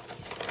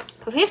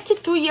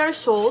 52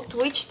 years old,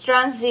 which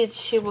transit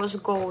she was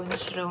going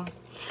through.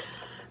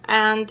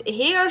 And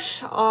here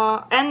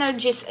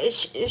energies,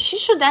 she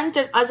should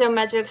enter other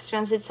matrix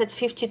transits at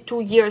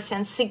 52 years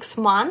and 6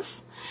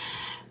 months.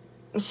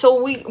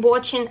 So we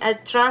watching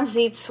at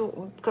transits,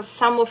 because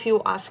some of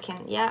you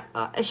asking, yeah,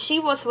 she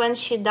was, when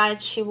she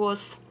died, she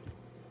was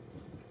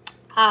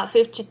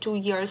 52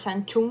 years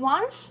and 2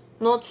 months,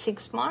 not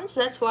 6 months.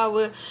 That's why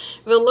we're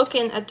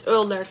looking at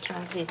earlier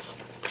transits.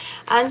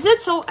 And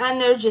that's all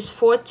energies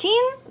 14,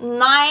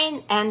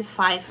 9, and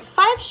 5.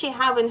 5 she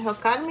have in her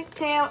karmic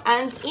tail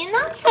and in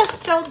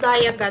ancestral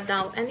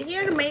diagonal. And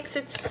here makes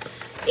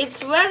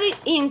it's very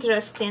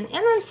interesting.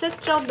 In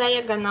ancestral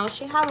diagonal,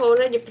 she have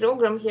already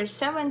programmed here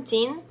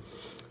 17,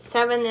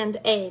 7, and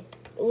 8.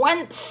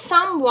 When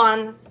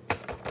someone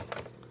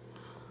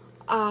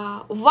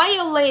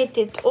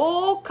violated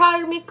all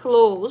karmic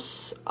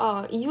laws,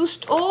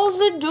 used all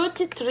the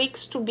dirty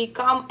tricks to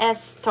become a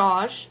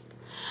star,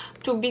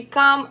 to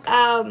become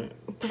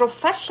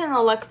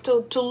professional, like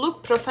to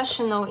look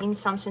professional in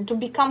something, to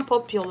become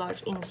popular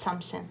in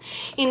something.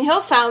 In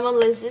her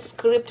family, this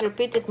script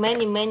repeated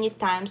many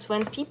times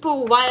when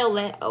people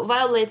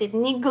violated,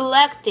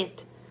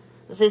 neglected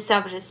this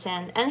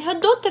everything. And her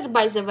daughter,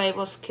 by the way,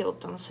 was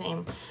killed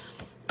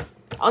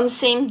on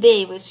same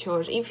day with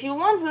her. If you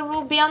want, we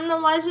will be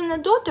analyzing a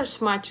daughter's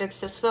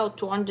matrix as well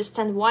to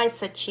understand why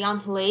such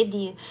young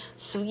lady,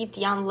 sweet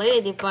young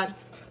lady. But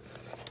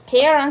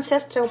here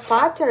ancestral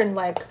pattern,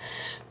 like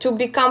to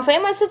become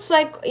famous, it's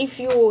like if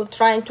you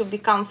trying to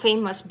become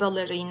famous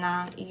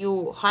ballerina,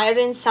 you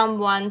hiring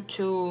someone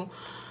to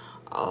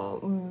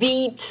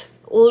beat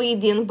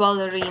leading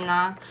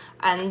ballerina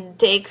and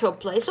take her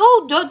place.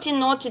 All dirty,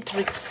 naughty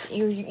tricks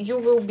you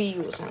will be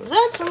using.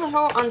 That's on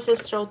her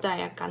ancestral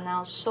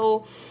diagonal.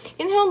 So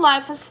in her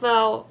life as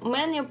well,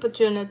 many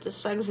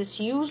opportunities like this.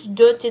 Use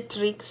dirty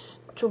tricks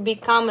to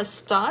become a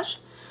star.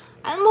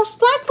 And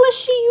most likely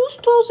she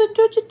used all the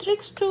dirty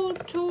tricks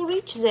to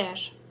reach there.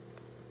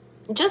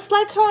 Just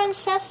like her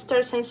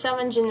ancestors in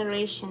 7th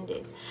generation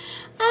did.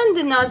 And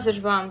another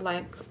one,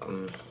 like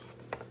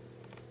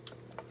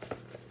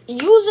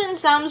using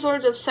some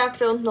sort of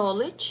sacral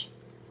knowledge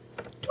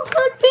to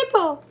hurt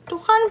people, to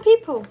harm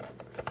people.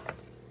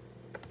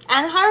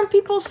 And harm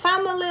people's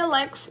family,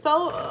 like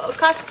spell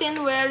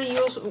casting, where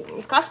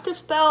you cast a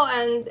spell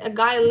and a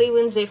guy live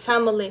in their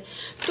family.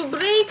 To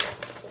break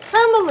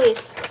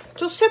families,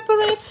 to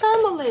separate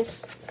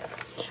families.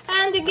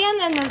 And again,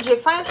 energy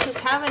 5 she's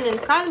having in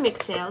karmic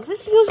tales.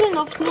 This using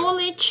of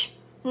knowledge,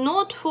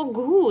 not for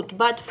good,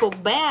 but for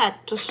bad,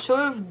 to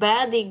serve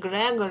bad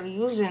egregor,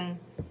 using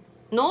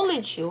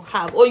knowledge you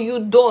have, or you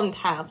don't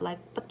have, like,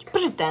 but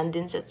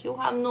pretending that you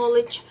have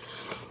knowledge,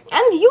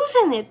 and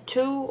using it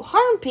to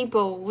harm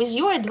people with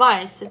your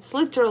advice. It's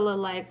literally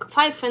like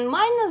 5 and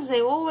minus,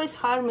 they always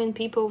harming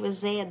people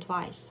with their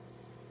advice.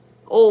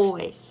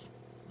 Always.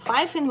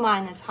 5 and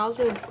minus, how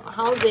they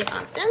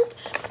act. And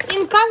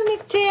in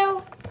karmic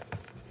tale,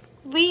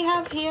 we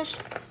have here,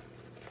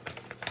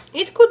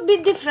 it could be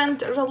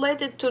different,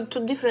 related to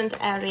different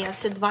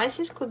areas.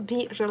 Advices could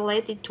be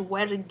related to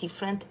very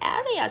different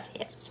areas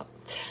here. So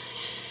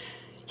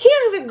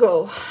here we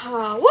go.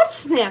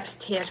 What's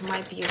next here,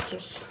 my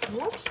beauties?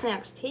 What's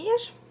next here?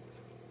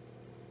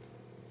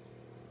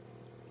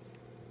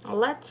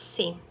 Let's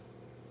see.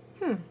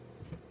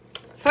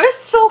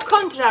 First soul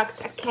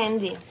contract, a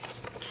candy.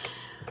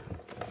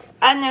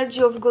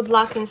 Energy of good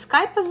luck in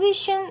sky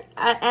position,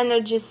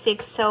 energy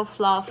 6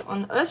 self-love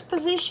on earth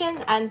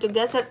position, and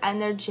together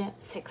energy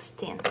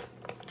 16.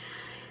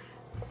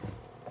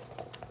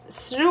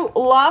 Through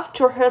love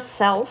to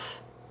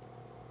herself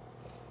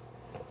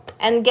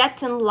and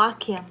getting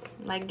lucky,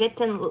 like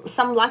getting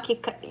some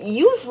lucky,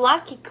 use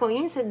lucky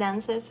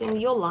coincidences in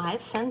your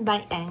life sent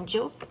by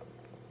angels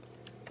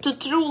to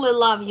truly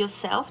love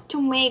yourself,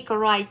 to make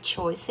right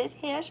choices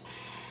here,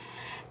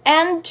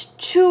 and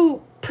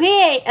to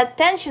pay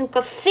attention,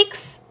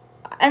 because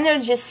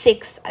energy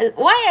 6,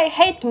 why I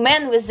hate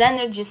men with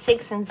energy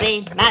 6 and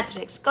their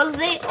matrix, because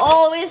they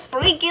always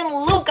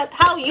freaking look at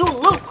how you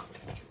look.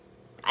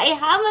 I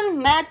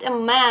haven't met a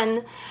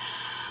man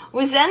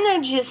with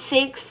energy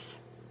 6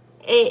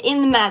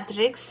 in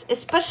matrix,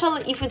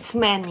 especially if it's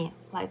many.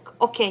 Like,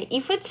 okay,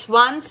 if it's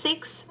 1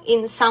 6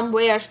 in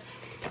somewhere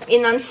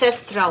in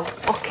ancestral,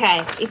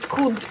 okay,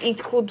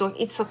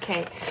 it's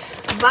okay.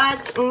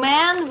 But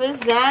man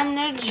with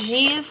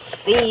energy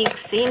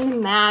 6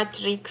 in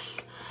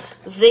matrix,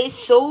 they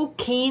so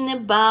keen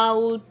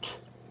about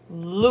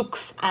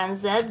looks, and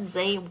that's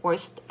their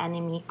worst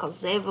enemy,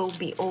 because they will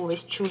be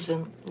always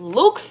choosing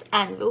looks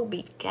and will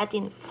be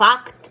getting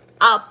fucked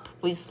up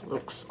with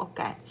looks.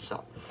 Okay,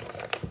 so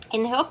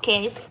in her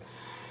case,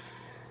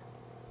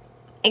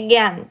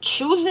 again,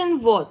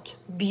 choosing what?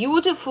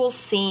 Beautiful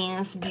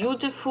things,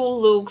 beautiful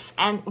looks,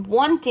 and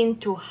wanting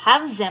to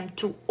have them,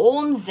 to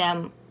own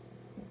them,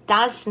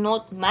 does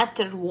not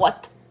matter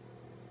what.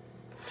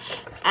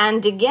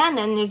 And again,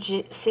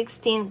 energy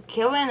 16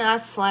 giving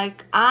us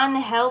like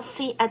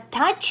unhealthy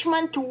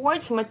attachment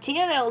towards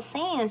material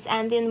things,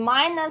 and in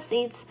minus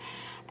it's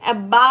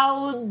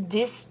about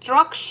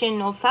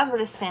destruction of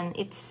everything.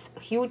 It's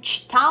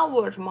huge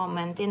tower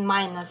moment in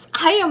minus.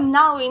 I am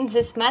now in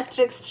this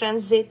matrix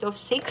transit of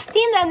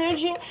 16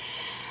 energy,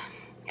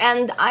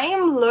 and I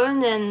am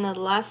learning a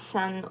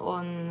lesson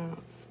on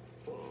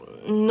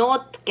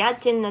not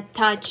getting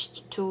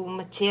attached to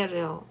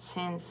material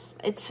things.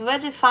 It's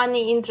very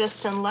funny,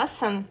 interesting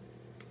lesson.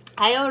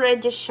 I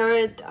already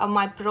shared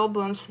my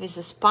problems with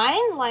the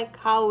spine, like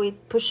how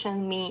it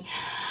pushing me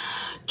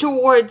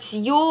towards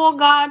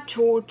yoga,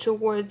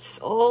 towards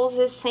all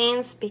these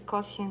things,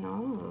 because, you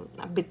know,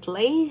 I'm a bit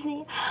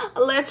lazy.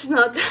 Let's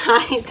not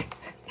hide.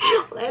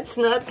 Let's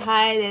not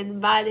hide it,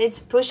 but it's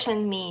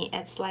pushing me.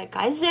 It's like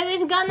either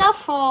it's gonna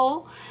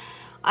fall,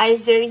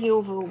 either you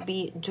will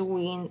be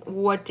doing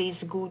what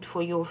is good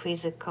for your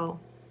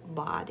physical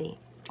body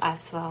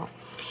as well.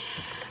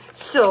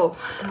 So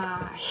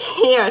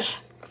here,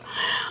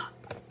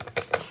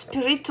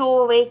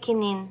 spiritual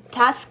awakening,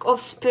 task of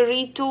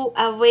spiritual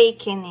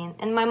awakening,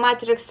 and my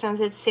matrix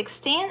transit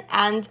 16.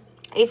 And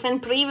if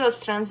in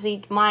previous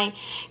transit my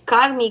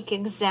karmic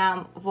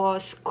exam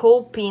was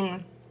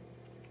coping,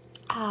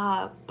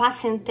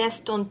 passing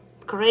test on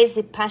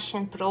crazy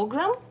passion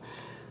program,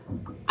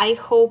 I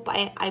hope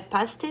I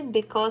passed it,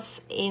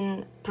 because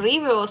in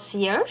previous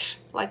years,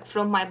 like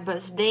from my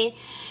birthday,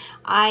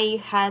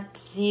 I had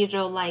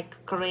 0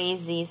 like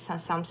crazy,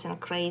 something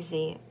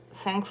crazy.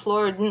 Thanks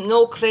Lord,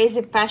 no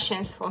crazy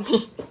passions for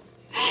me.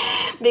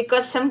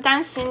 Because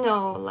sometimes, you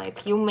know,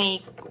 like you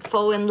may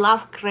fall in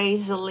love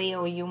crazily,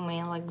 or you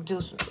may like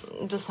do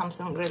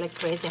something really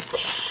crazy.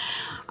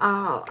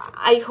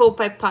 I hope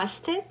I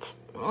passed it.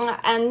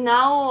 and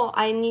now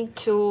I need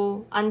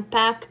to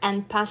unpack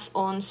and pass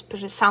on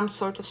some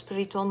sort of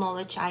spiritual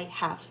knowledge I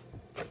have,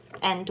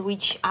 and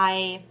which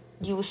I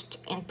used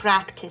in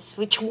practice,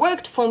 which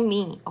worked for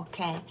me.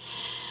 Okay,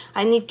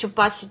 I need to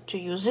pass it to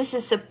you. This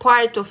is a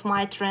part of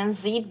my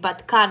transit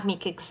but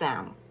karmic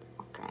exam.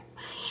 Okay,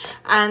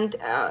 and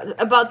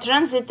about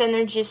transit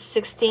energy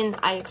 16,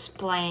 I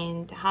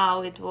explained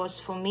how it was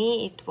for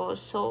me. It was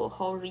so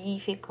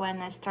horrific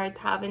when I started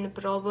having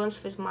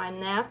problems with my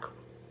neck.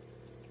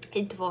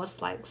 It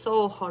was like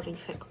so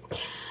horrific.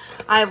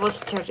 I was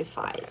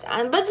terrified.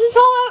 But this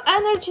whole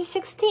energy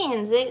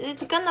 16,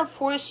 it's gonna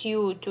force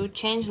you to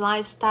change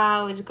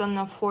lifestyle. It's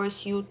gonna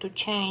force you to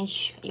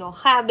change your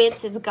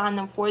habits. It's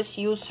gonna force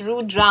you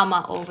through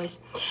drama always.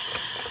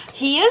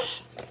 Here,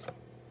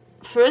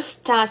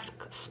 first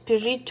task,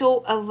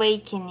 spiritual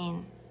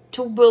awakening.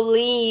 To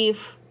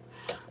believe,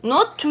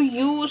 not to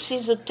use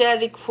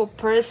esoteric for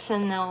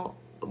personal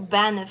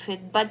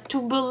benefit, but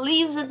to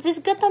believe that this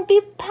gonna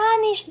be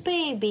punished,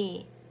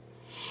 baby.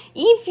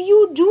 If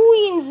you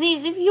doing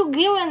this, if you're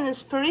giving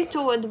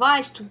spiritual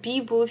advice to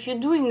people, if you're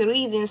doing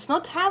readings,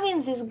 not having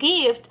this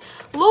gift,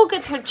 look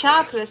at her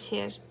chakras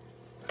here.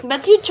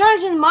 But you're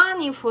charging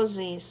money for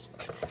this.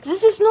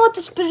 This is not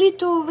a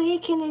spiritual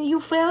awakening. You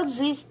failed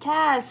this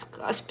task.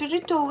 A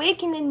spiritual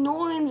awakening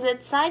knowing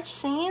that such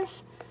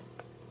things,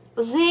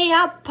 they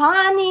are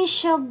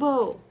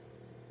punishable.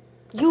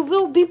 You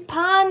will be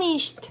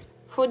punished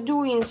for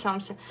doing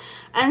something.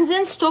 And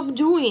then stop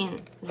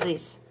doing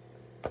this.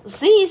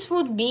 This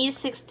would be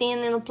 16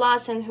 and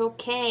plus in her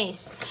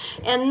case.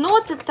 And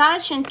not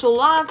attaching to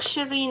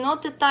luxury,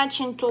 not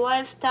attaching to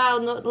lifestyle.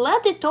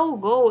 Let it all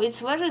go. It's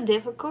very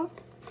difficult,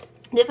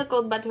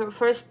 but her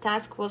first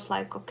task was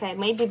like, okay,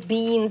 maybe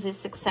being this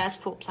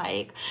successful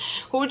psychic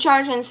who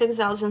charging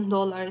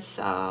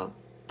 $6,000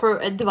 per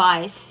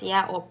advice,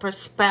 yeah, or per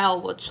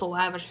spell,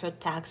 whatsoever. Her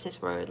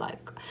taxes were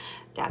like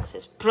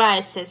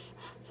prices,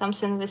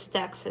 something with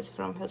taxes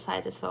from her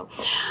side as well.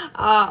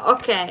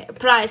 Okay,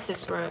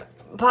 prices were.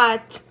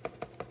 But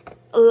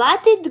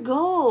let it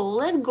go.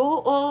 Let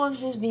go all of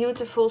these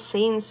beautiful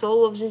things,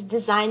 all of these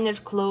designer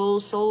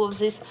clothes, all of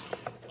this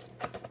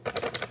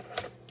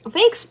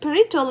fake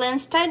spiritual, and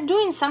start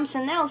doing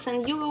something else,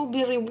 and you will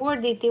be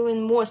rewarded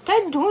even more.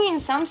 Start doing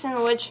something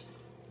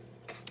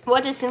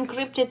what is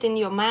encrypted in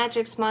your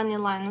matrix money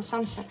line or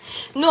something.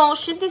 No,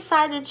 she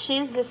decided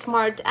she's the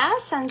smart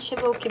ass and she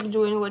will keep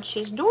doing what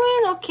she's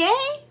doing.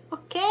 Okay.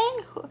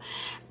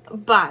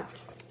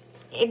 But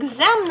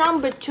exam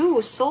number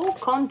 2, soul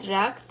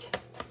contract.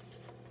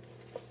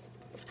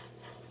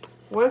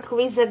 Work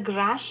with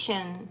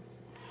aggression.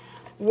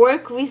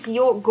 Work with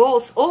your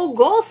goals. All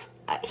goals,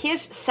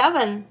 here's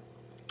 7.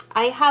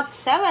 I have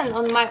 7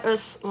 on my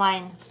earth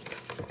line.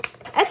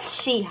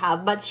 As she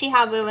have, but she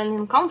have even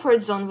in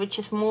comfort zone, which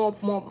is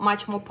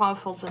much more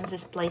powerful than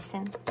this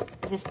placement.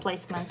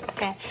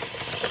 Okay,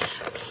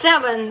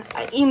 7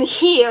 in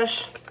here.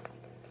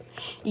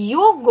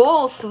 Your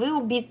goals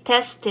will be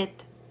tested.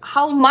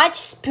 How much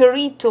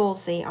spiritual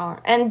they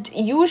are, and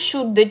you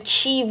should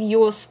achieve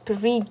your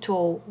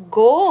spiritual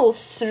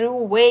goals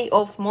through way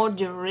of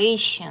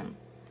moderation.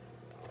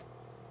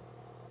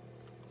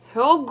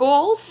 Her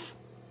goals,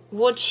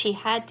 what she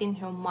had in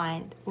her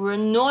mind, were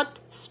not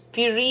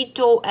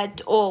spiritual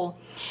at all.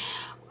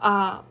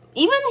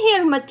 Even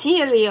her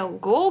material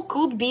goal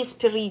could be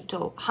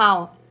spiritual.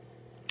 How?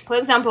 For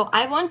example,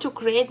 I want to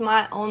create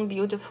my own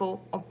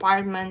beautiful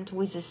apartment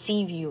with a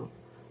sea view.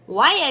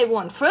 Why I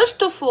want?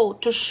 First of all,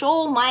 to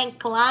show my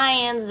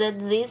clients that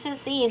this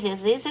is easy,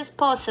 this is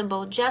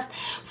possible. Just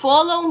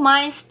follow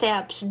my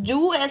steps.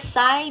 Do as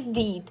I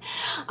did.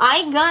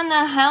 I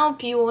gonna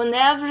help you on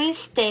every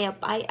step.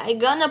 I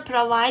gonna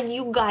provide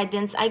you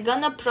guidance. I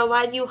gonna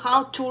provide you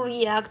how to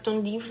react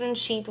on different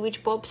shit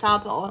which pops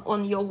up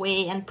on your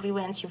way and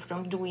prevents you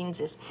from doing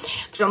this,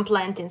 from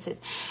planting this.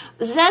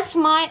 That's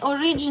my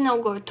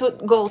original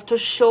goal, to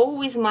show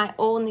with my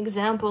own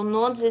example,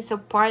 not this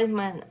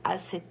apartment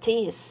as it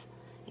is.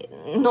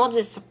 Not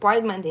this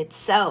apartment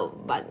itself,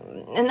 but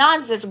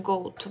another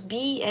goal, to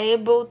be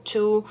able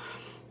to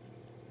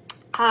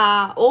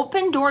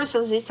open doors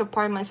of these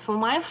apartments for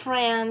my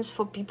friends,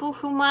 for people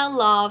whom I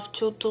love,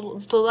 to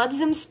let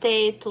them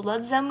stay, to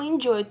let them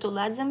enjoy, to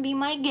let them be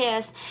my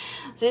guests.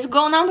 This is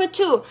goal number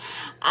 2.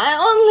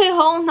 Only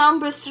goal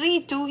number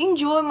 3, to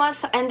enjoy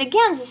myself. And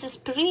again, this is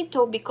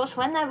spiritual, because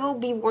when I will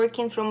be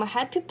working from a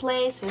happy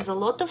place with a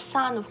lot of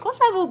sun, of course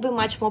I will be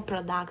much more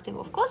productive.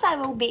 Of course I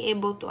will be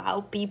able to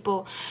help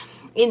people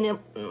in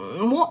a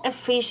more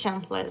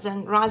efficiently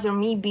than rather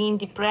me being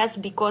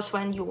depressed, because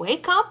when you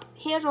wake up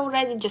here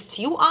already just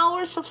few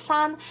hours of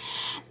sun,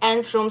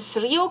 and from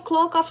 3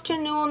 o'clock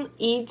afternoon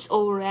it's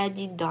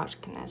already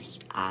darkness,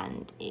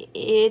 and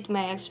it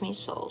makes me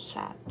so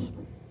sad.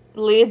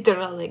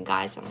 Literally,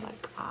 guys, I'm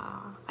like,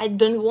 I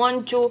don't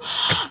want to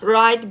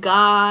write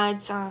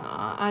guides,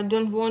 I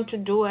don't want to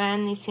do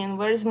anything.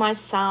 Where's my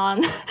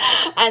sun?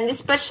 And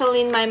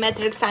especially in my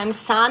matrix, I'm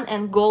sun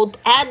and gold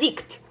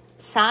addict.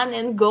 Sun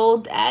and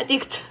gold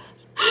addict.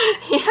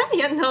 Yeah,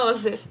 you know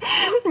this.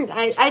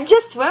 I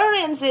just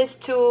wearing this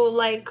to,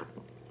 like,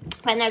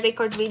 when I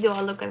record video,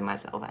 I look at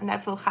myself and I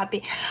feel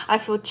happy. I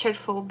feel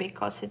cheerful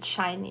because it's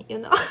shiny, you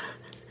know.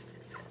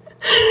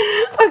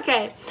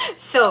 Okay,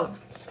 so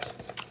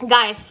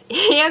guys,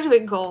 here we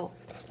go.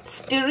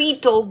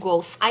 Spiritual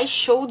goals. I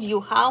showed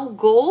you how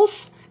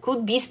goals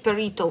could be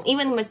spiritual,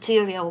 even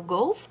material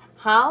goals,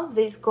 how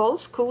these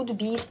goals could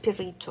be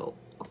spiritual.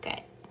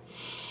 Okay,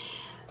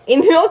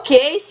 in your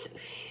case,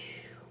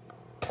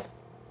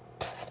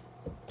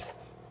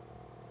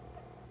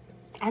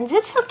 and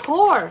that's her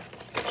core,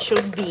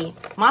 should be,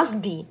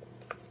 must be.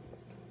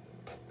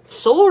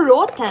 So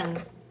rotten.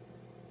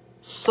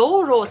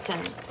 So rotten.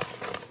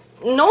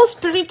 No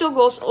spiritual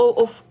goals. Oh,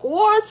 of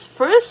course,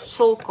 first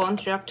soul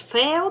contract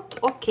failed.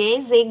 Okay,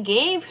 they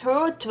gave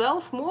her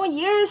 12 more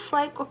years.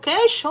 Like,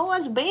 okay, show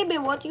us, baby,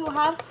 what you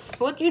have,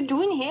 what you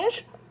doing here.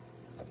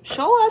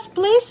 Show us,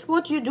 please,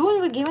 what you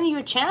doing. We're giving you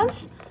a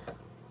chance.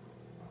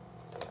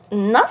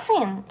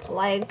 Nothing.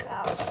 Like,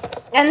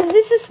 and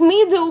this is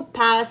middle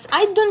pass.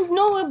 I don't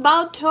know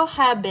about her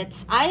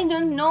habits. I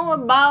don't know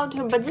about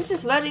her, but this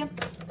is very,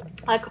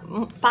 like,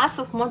 path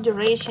of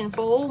moderation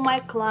for all my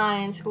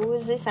clients who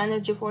is this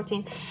energy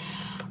 14.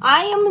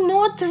 I am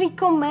not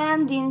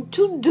recommending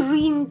to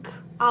drink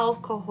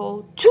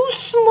alcohol, to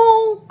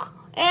smoke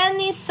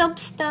any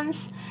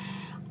substance.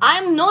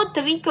 I'm not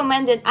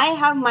recommending. I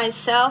have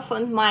myself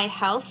on my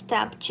health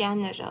tab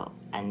general,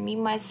 and me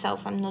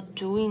myself, I'm not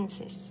doing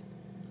this.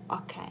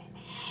 Okay.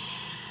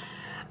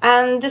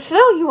 And as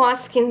well, you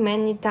asking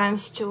many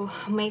times to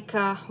make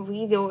a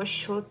video,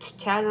 should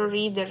tarot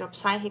reader or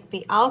psychic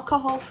be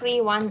alcohol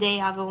free. One day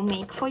I will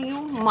make for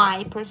you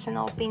my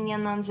personal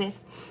opinion on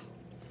this.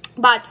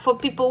 But for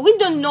people, we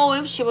don't know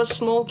if she was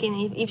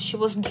smoking, if she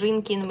was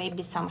drinking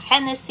maybe some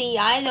Hennessy.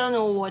 I don't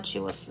know what she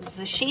was,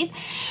 the shit.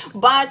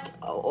 But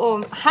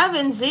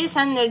having this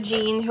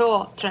energy in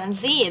her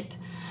transit,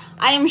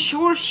 I am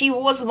sure she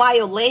was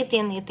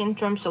violating it in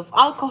terms of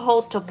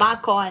alcohol,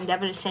 tobacco, and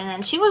everything.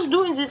 And she was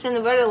doing this in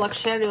a very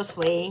luxurious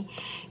way,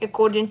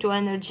 according to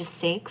Energy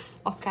 6.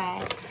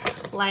 Okay,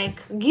 like,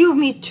 give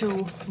me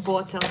 2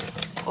 bottles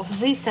of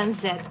this and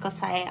that,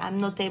 because I'm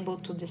not able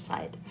to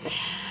decide.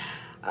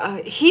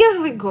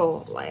 Here we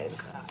go, like,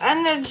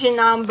 energy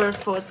number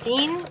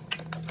 14.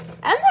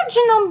 Energy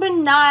number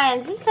 9,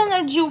 this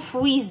energy of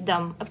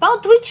wisdom.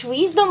 About which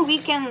wisdom we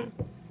can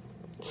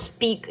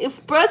speak.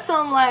 If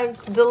person,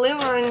 like,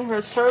 delivering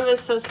her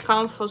services,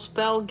 come for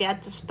spell,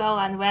 get the spell,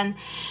 and went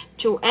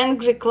to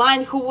angry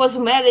client who was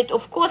married,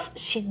 of course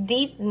she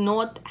did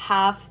not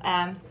have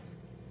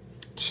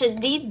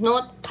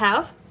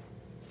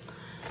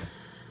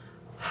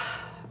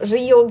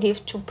real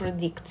gift to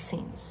predict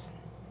things.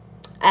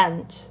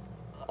 And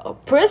a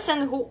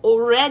person who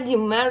already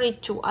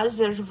married to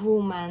other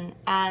woman,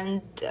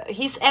 and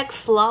his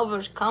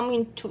ex-lover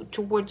coming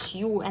towards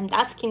you and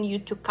asking you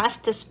to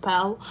cast a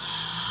spell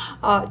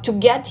to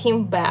get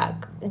him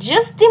back.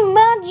 Just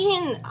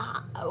imagine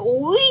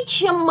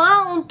which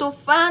amount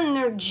of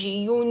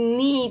energy you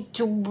need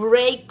to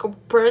break a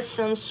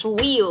person's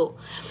will.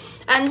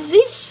 And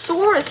this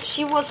source,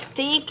 she was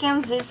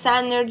taking this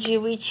energy,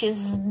 which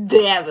is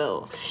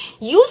devil.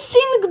 You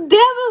think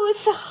devil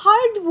is a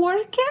hard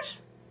worker?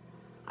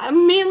 I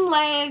mean,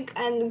 like,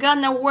 and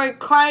gonna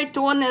work hard,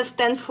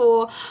 honest, and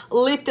for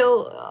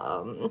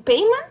little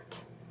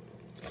payment?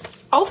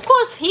 Of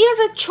course, here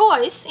a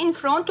choice in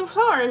front of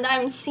her, and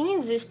I'm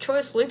seeing this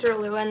choice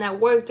literally when I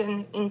worked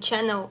in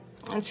channel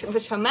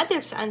with her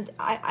metrics, and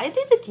I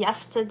did it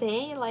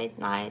yesterday, late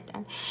night,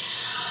 and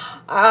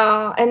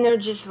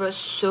energies were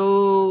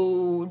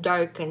so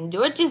dark and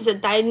dirty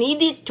that I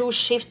needed to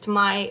shift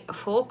my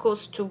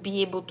focus to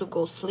be able to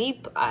go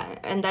sleep.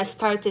 And I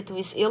started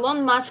with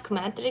Elon Musk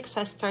matrix.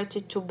 I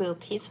started to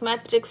build his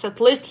matrix. At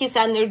least his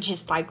energy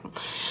is, like,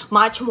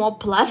 much more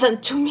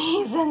pleasant to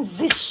me than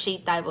this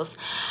shit I was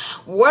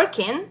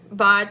working.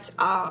 But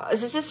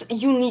this is a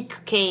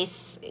unique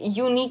case.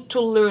 You need to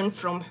learn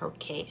from her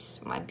case,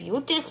 my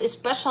beauties.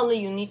 Especially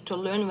you need to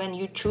learn when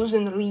you choose a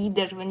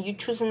reader, when you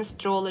choose an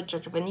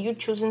astrologer, when you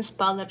choosing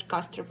speller,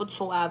 caster,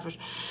 whatsoever,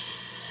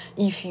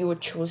 if you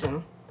choose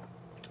them.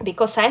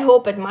 Because I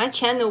hope at my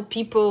channel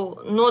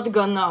people not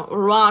gonna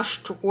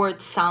rush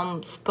towards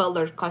some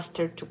speller,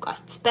 caster to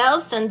cast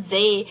spells, and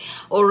they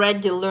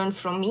already learn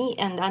from me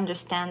and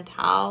understand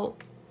how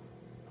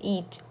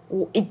it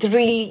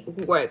really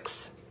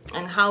works,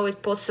 and how it's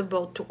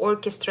possible to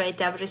orchestrate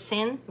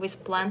everything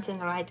with planting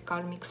right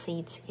karmic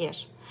seeds here.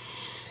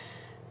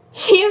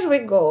 Here we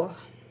go.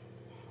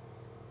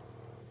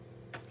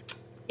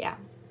 Yeah.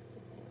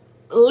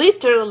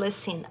 Literally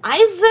seen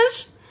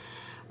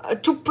either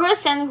to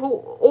person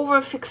who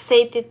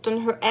over-fixated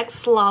on her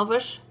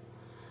ex-lover,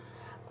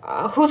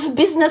 whose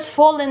business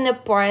falling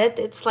apart,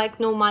 it's like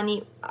no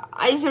money,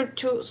 either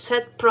to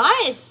set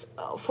price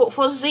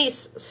for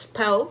this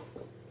spell,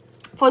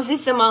 for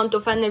this amount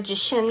of energy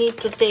she need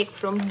to take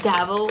from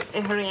devil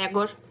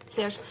egregor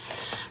here,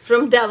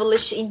 from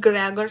devilish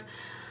egregor.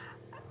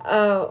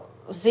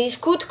 This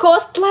could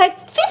cost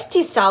like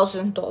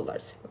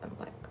 $50,000.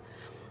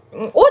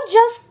 or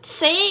just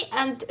say,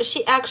 and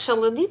she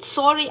actually did,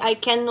 sorry, I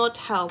cannot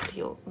help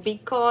you.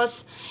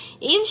 Because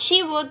if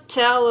she would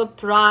tell a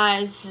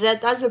price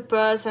that other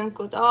person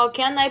could, oh,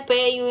 can I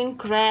pay you in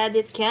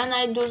credit, can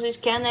I do this,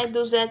 can I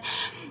do that,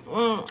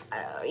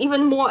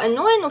 even more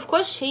annoying. Of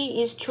course,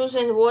 she is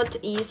choosing what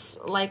is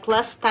like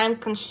less time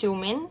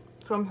consuming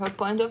from her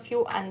point of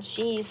view, and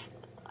she is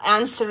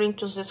answering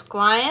to this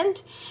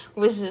client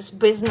with this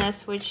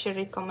business which she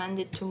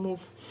recommended to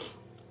move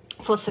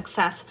for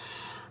success.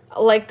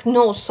 Like,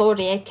 no,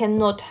 sorry, I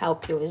cannot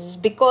help you with this.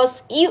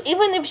 Because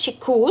even if she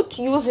could,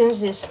 using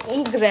this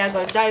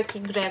egregor, dark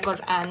egregor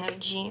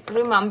energy,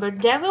 remember,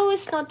 devil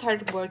is not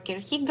hard worker.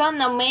 He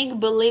gonna make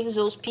believe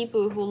those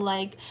people who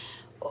like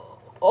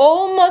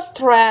almost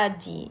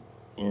ready,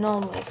 you know,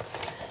 like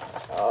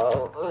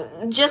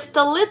just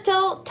a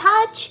little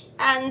touch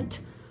and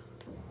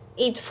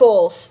it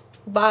falls.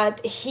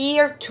 But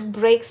here to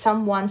break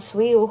someone's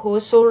will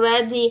who's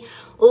already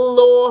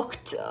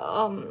locked,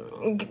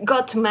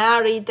 got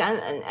married,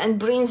 and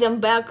bring them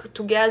back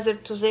together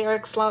to their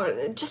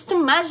ex-lover. Just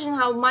imagine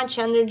how much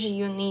energy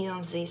you need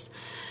on this.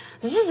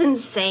 This is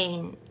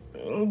insane.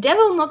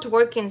 Devil not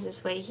working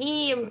this way.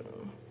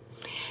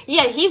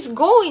 He's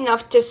going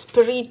after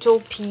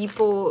spiritual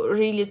people,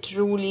 really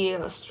truly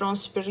strong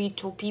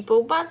spiritual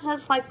people, but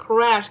that's like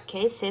rare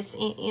cases.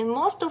 In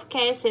most of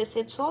cases,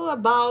 it's all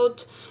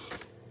about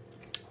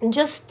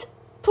just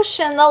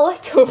pushing a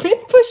little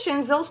bit,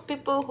 pushing those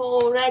people who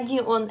are already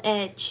on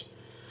edge.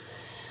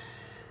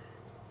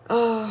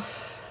 Of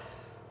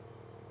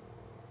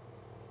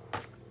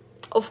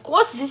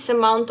course, this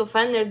amount of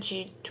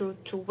energy to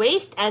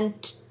waste, and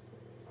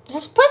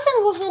this person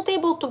was not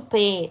able to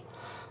pay.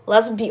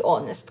 Let's be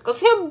honest,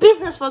 because her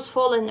business was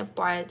falling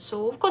apart.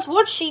 So of course,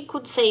 what she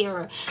could say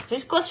her,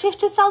 this cost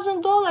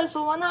 $50,000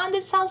 or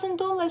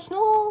 $100,000.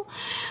 No,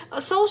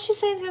 so she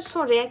said her,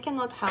 sorry, I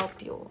cannot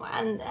help you.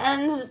 And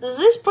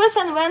this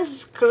person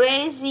went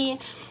crazy,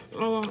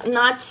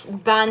 nuts,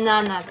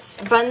 bananas.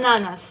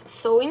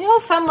 So in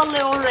your family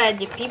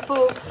already,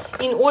 people,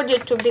 in order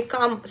to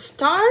become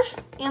star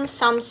in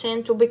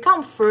something, to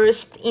become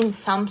first in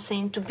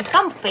something, to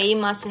become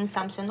famous in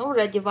something,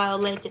 already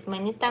violated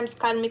many times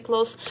karmic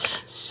laws.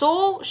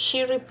 So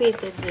she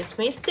repeated this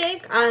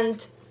mistake,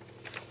 and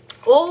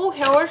all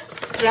her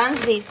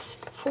transits,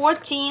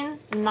 14,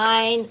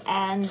 9,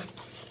 and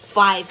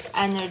 5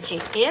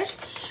 energy here,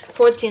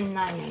 14,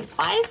 9, and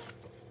 5.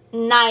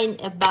 9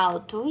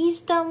 about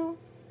wisdom,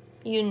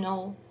 you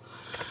know,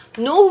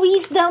 no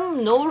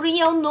wisdom, no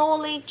real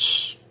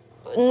knowledge,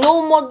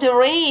 no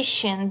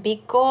moderation,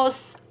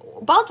 because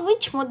about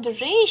which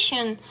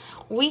moderation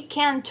we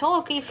can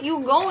talk if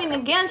you're going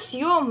against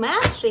your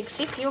matrix,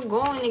 if you're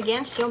going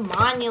against your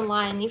money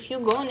line, if you're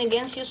going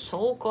against your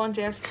soul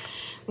contracts.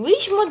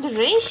 Which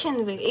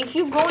moderation? If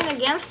you're going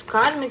against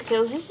karmic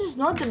tales, this is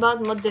not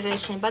about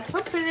moderation, but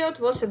her period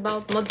was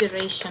about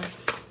moderation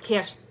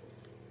here.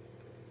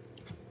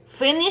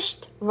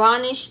 Finished,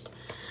 vanished,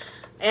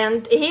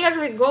 and here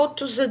we go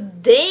to the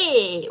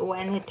day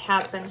when it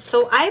happened.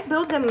 So I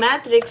built a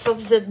matrix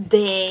of the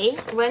day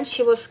when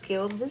she was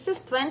killed. This is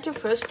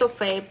 21st of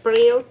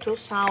April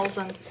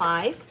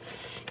 2005.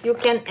 You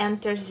can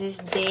enter this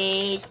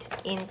date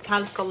in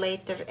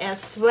calculator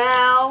as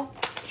well.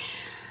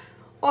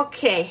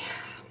 Okay.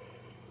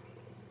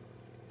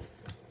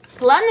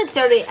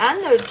 Planetary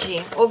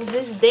energy of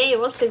this day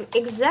was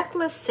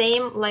exactly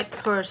same like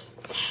hers.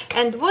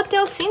 And what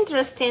else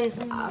interesting,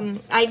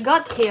 I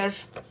got here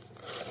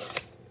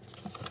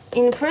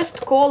in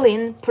first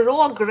calling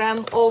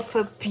program of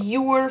a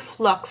pure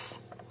flux,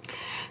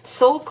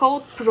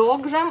 so-called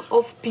program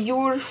of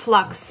pure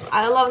flux.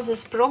 I love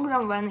this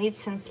program when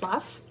it's in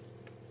plus,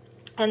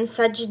 and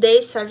such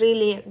days are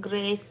really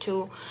great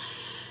to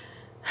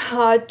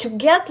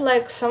get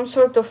like some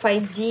sort of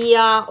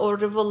idea or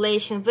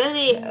revelation.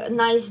 Very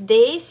nice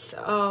days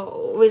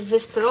with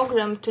this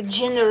program to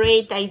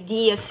generate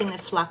ideas in a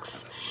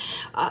flux,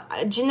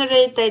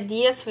 generate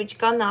ideas which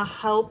gonna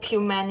help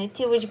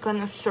humanity, which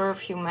gonna serve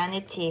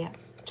humanity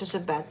to the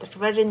better.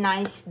 Very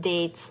nice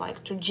dates,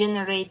 like to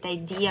generate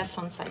ideas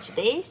on such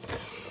days.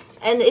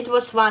 And it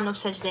was one of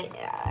such days.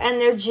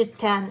 Energy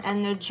 10,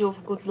 energy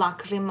of good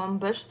luck,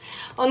 remember?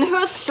 On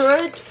her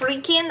third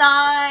freaking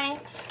eye,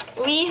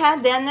 we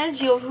had the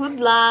energy of good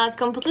luck,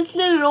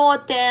 completely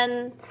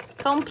rotten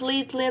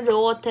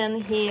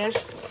here.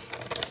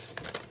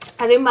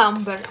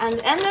 Remember, and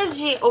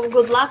energy of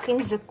good luck in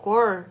the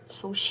core.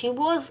 So she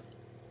was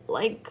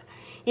like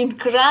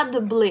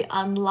incredibly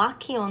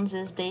unlucky on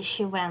this day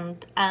she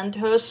went, and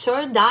her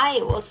third eye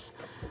was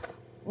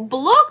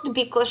blocked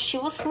because she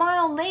was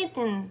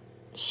violating.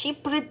 She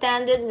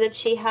pretended that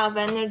she have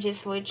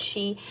energies which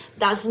she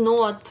does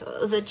not,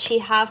 that she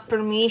have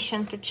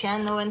permission to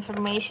channel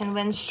information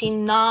when she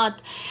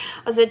not,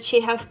 that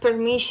she have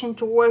permission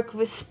to work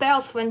with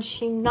spells when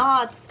she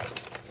not.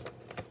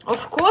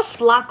 Of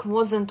course, luck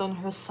wasn't on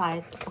her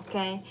side,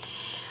 okay?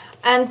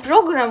 And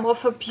program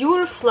of a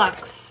pure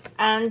flux.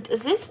 And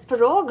this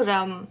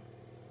program,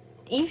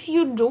 if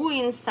you're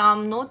doing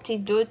some naughty,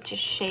 dirty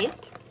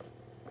shit,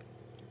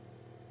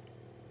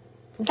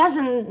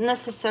 Doesn't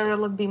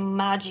necessarily be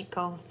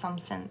magical,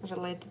 something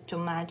related to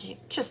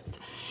magic. Just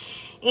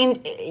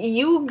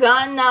you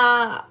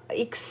gonna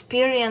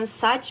experience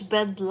such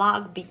bad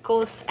luck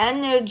because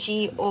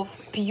energy of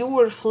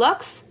pure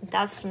flux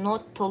does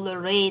not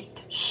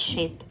tolerate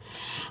shit.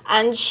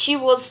 And she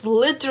was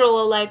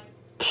literally like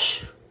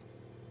psh,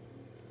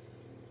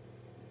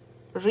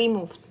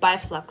 removed by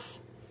flux.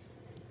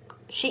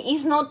 She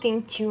is not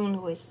in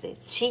tune with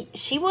this.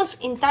 She was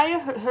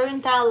her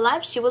entire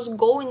life she was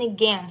going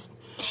against.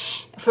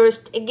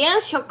 First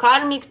against her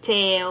karmic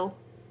tail,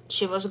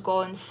 she was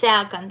going.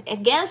 Second,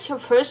 against her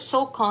first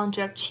soul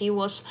contract, she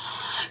was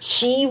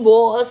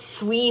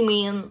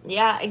swimming,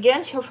 yeah,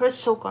 against her first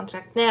soul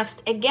contract.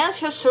 Next, against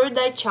her third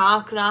eye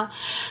chakra.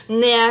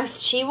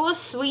 Next, she was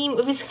swimming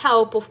with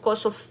help, of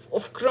course,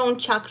 of crown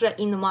chakra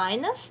in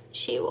minus.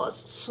 She was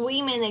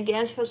swimming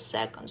against her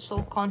second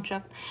soul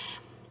contract.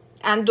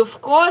 And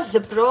of course,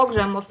 the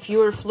program of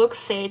pure flux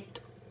said,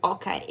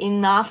 okay,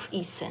 enough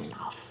is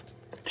enough.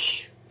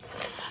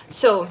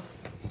 So,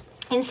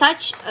 in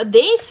such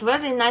days,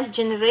 very nice,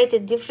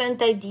 generated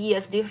different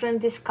ideas,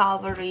 different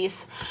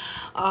discoveries,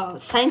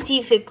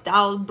 scientific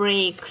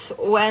outbreaks.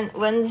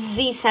 When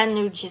these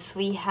energies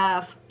we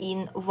have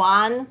in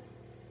one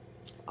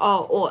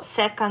or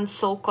second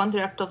soul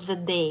contract of the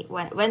day,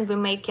 when we're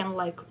making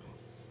like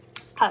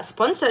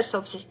sponsors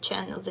of this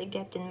channel, they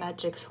get in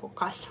matrix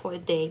forecast for a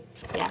day,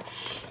 yeah.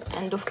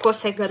 And of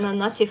course, I'm gonna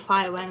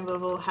notify when we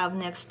will have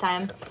next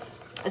time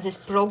this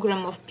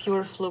program of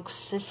pure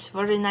flux. It's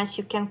very nice.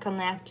 You can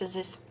connect to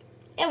this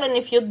even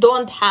if you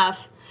don't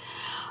have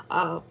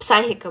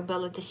psychic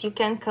abilities. You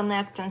can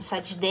connect on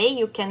such day.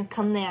 You can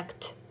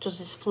connect to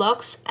this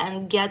flux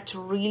and get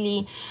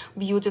really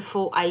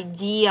beautiful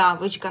idea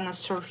which gonna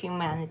serve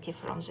humanity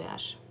from there,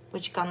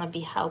 which gonna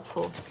be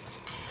helpful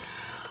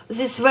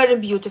these very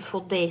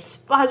beautiful days.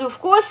 But of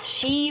course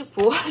she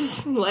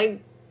was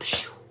like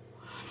phew.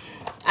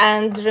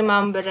 And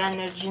remember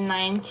energy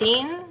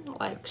 19,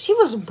 like she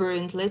was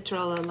burned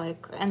literally,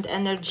 like, and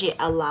energy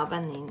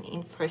 11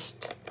 in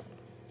first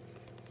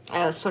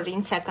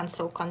in second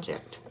soul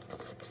contract,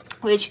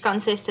 which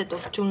consisted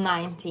of 2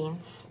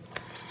 19s.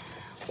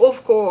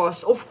 Of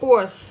course.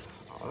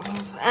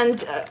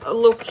 And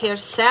look here,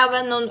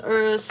 7 on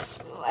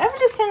earth,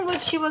 everything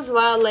which she was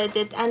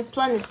violated. And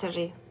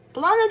planetary,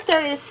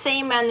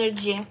 same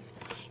energy.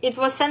 It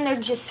was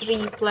energy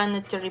 3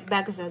 planetary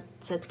back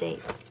that day.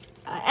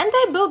 And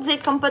I built the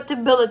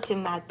compatibility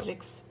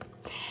matrix.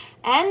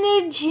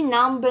 Energy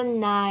number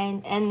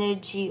 9,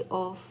 energy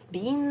of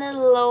being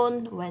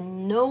alone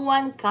when no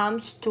one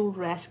comes to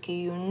rescue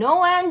you.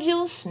 No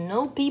angels,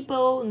 no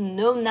people,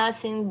 no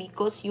nothing,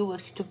 because you were a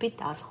stupid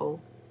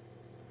asshole.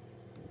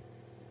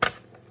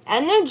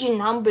 Energy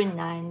number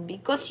 9,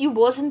 because you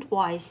wasn't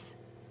wise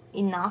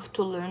enough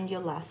to learn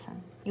your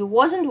lesson. You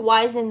wasn't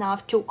wise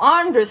enough to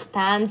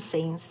understand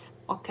things,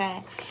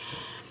 okay?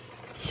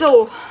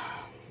 So,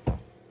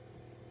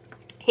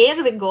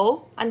 here we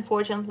go,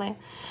 unfortunately.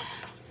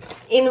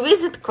 In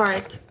visit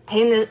card,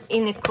 in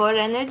a core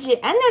energy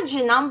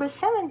number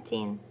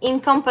 17,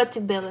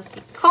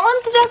 incompatibility.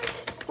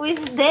 Contract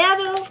with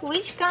devil,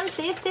 which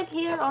consisted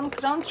here on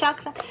crown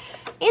chakra.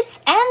 It's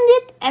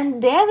ended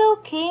and devil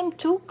came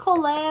to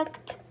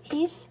collect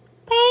his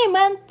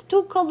payment,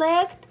 to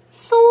collect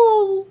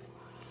soul.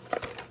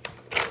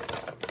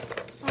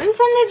 This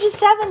energy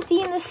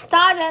 17 is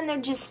star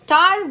energy,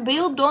 star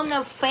built on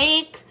a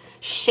fake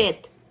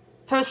shit.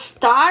 Her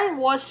star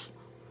was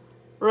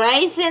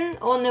rising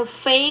on a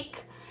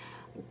fake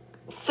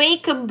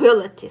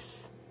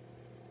abilities,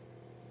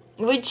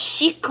 which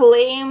she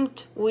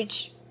claimed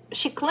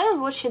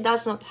what she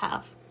does not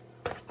have.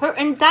 Her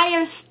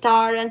entire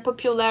star and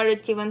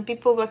popularity, when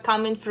people were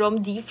coming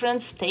from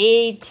different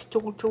states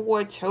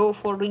towards her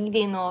for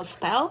reading or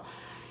spell,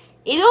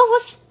 it all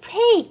was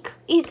fake.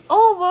 It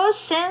all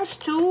was thanks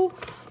to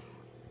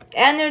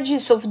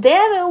energies of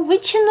devil,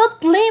 which are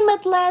not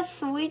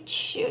limitless,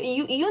 which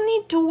you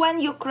need to,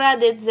 when your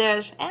credit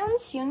there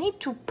ends, you need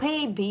to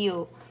pay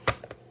bill.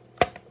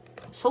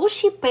 So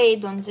she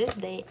paid on this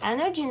day.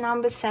 Energy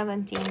number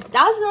 17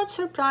 does not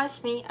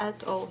surprise me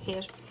at all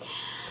here.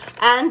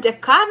 And the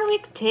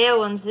karmic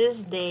tail on this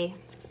day.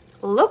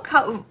 Look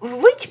how,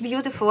 which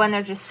beautiful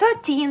energy.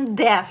 13,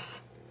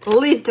 death.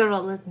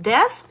 Literal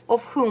death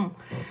of whom?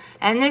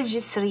 Energy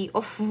 3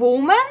 of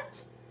woman.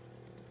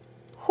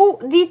 Who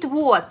did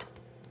what?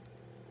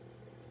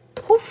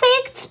 Who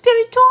faked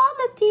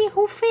spirituality?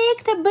 Who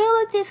faked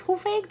abilities? Who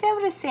faked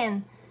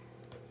everything?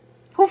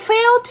 Who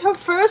failed her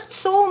first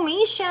soul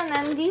mission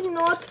and did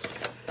not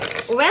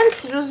went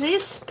through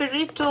this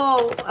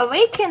spiritual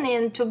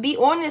awakening to be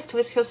honest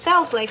with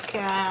herself, like,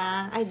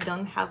 I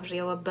don't have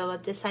real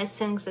abilities. I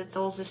think that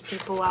all these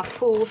people are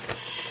fools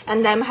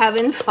and I'm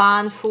having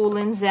fun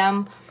fooling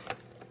them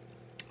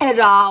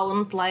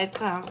around,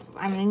 like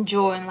I'm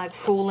enjoying like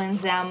fooling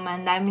them,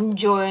 and I'm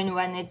enjoying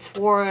when it's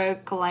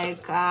work,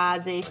 like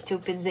they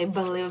stupid, they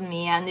believe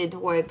me and it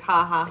worked,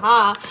 ha ha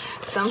ha,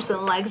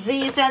 something like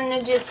these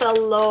energies a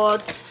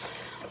lot.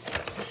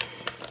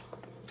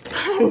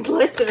 And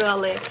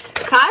literally,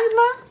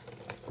 karma,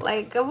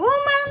 like a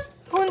woman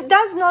who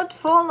does not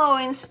follow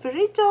in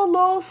spiritual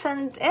laws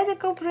and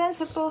ethical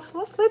principles,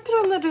 was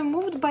literally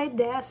removed by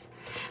death.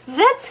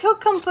 That's her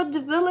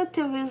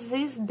compatibility with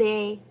this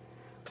day.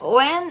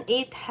 When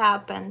it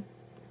happened,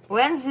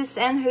 when this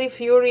angry,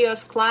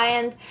 furious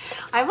client,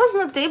 I was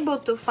not able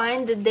to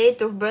find the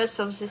date of birth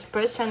of this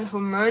person who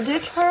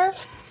murdered her,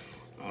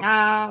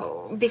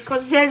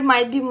 because there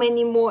might be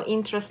many more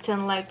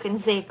interesting, like in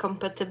their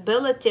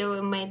compatibility,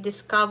 we may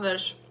discover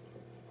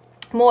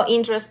more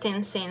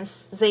interesting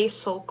things, their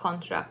soul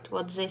contract,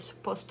 what they're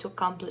supposed to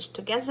accomplish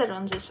together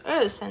on this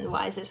earth and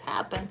why this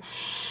happened.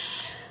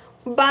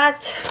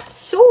 But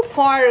so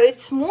far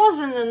it's more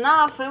than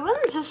enough even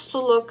just to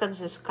look at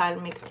this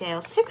karmic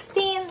tale.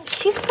 16,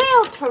 she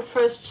failed her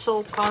first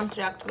soul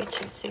contract, which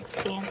is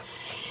 16.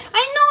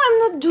 I know I'm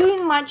not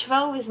doing much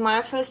well with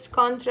my first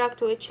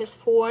contract, which is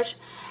 4.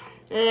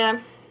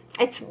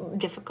 It's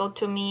difficult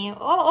to me.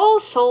 All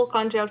soul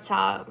contracts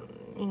are,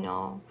 you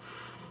know,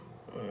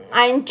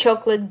 I'm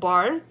chocolate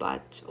bar,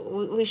 but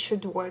we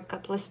should work,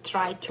 at least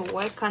try to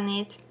work on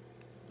it.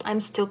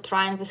 I'm still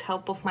trying with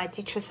help of my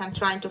teachers. I'm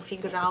trying to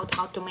figure out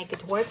how to make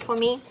it work for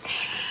me.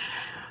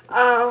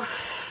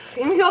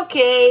 In your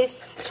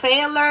case,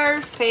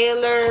 failure,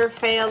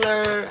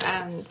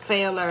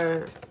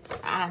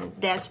 and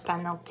death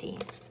penalty.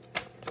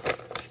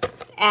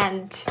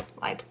 And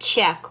like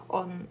check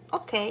on,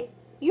 okay,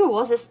 you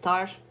was a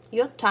star.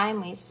 Your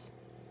time is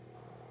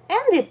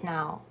ended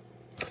now.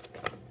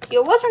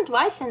 You wasn't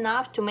wise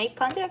enough to make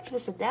contact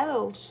with the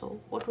devil,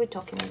 so what we're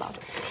talking about?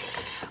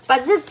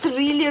 But that's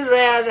really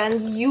rare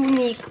and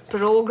unique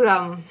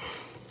program.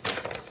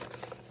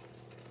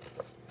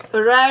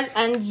 Rare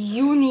and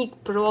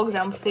unique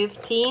program,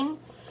 15,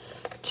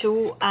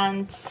 2,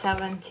 and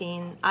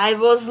 17. I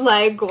was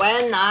like,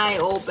 when I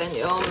opened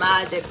your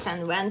matrix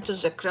and went to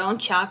the crown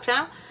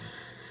chakra, I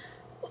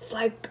was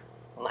like,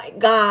 my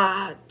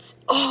God,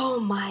 oh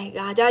my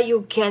God, are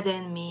you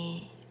kidding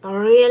me?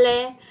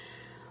 Really?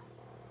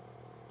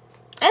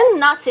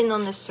 And nothing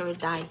on the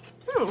third eye.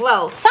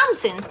 Well,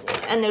 something.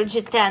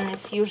 Energy 10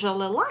 is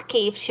usually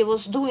lucky if she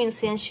was doing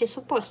things she's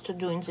supposed to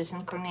do in this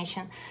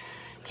incarnation.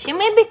 She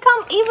may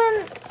become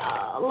even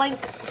like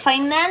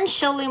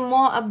financially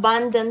more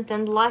abundant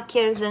and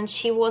luckier than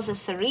she was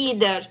as a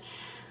reader.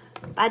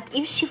 But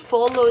if she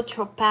followed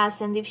her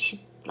path and if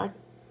she like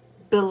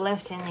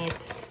believed in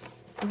it.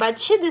 But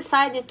she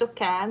decided,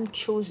 okay, I'm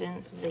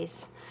choosing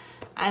this.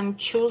 I'm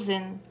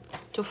choosing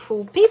to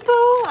fool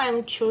people,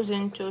 I'm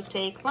choosing to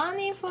take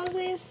money for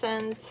this,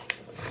 and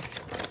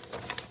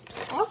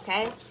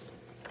okay.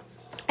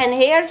 And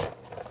here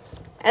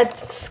at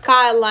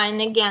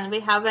Skyline again we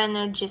have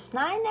energies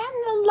 9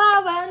 and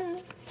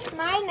 11.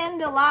 9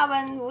 and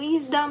 11,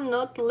 wisdom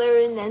not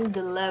learned, and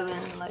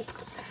 11, like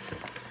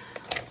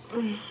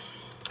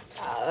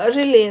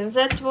really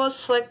that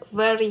was like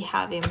very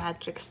heavy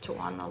matrix to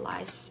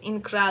analyze,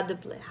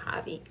 incredibly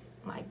heavy.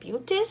 My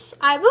beauties,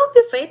 I will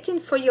be waiting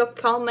for your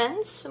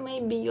comments,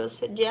 maybe your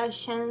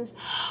suggestions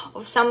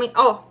of something.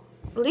 Oh,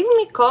 leave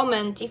me a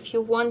comment if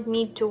you want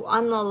me to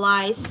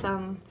analyze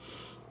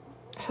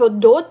her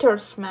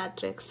daughter's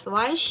matrix,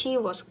 why she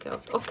was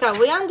killed. Okay,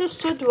 we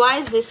understood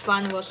why this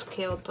one was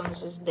killed on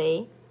this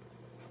day,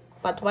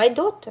 but why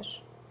daughter?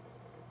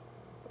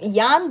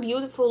 Young,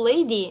 beautiful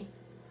lady.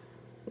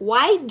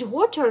 Why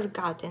daughter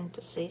got into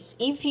this?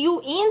 If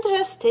you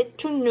interested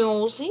to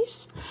know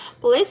this,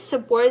 please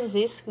support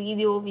this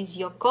video with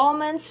your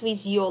comments,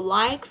 with your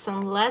likes,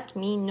 and let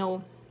me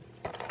know.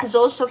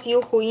 Those of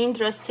you who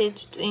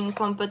interested in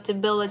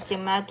compatibility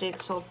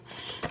matrix of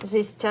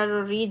this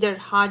tarot reader,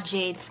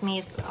 Jade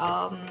Smith,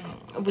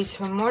 with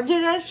her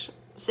murderer,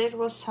 there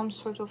was some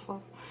sort of a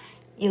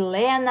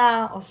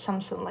Elena or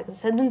something like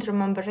this. I don't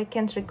remember. I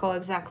can't recall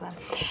exactly.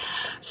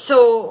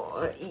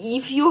 So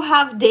if you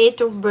have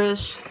date of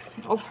birth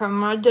of her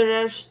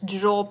murderers,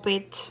 drop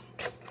it.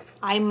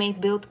 I may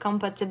build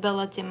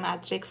compatibility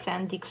matrix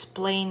and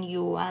explain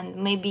you, and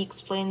maybe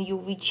explain you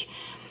which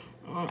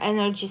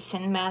energies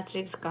in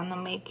matrix gonna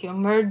make you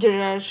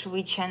murderers,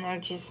 which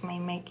energies may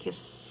make you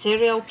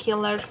serial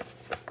killer.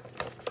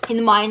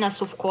 In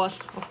minus, of course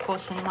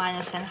in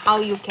minus, and how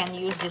you can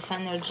use this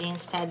energy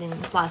instead in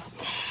plus.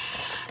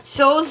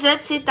 So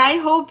that's it. I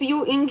hope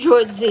you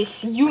enjoyed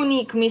this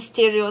unique,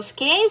 mysterious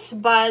case,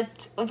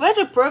 but a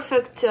very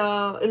perfect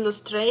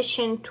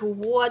illustration to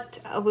what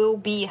will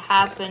be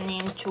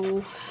happening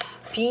to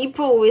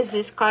people with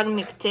this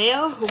karmic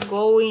tale who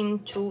go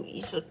into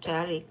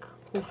esoteric,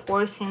 who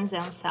forcing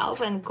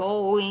themselves and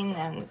going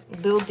and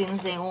building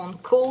their own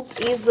cult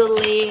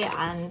easily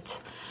and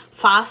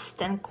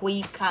fast and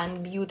quick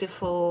and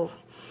beautiful,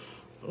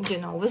 you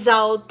know,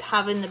 without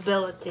having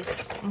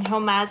abilities in her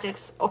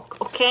matrix.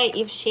 Okay,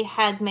 if she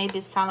had maybe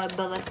some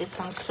abilities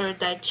on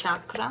third eye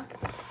chakra,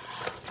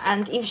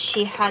 and if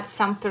she had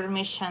some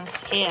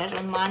permissions here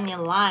on money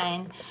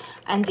line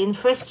and in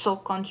first soul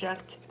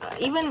contract,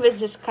 even with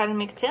this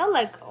karmic tale,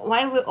 like,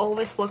 why we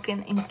always look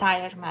in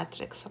entire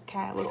matrix?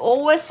 Okay, we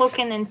always look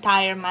in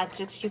entire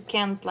matrix. You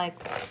can't like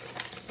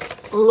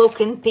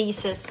looking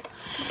pieces.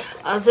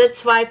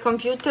 That's why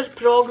computer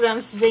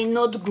programs, they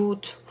not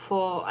good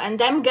for, and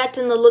I'm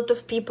getting a lot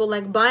of people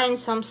like buying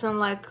something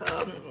like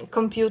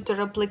computer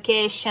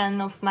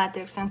application of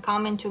matrix and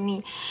coming to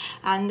me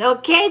and,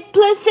 okay,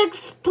 please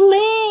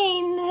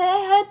explain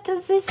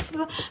this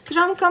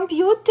from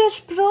computer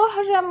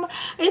program.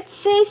 It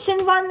says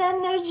in one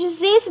energy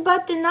this,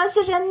 but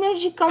another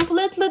energy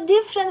completely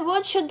different.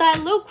 What should I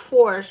look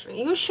for?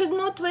 You should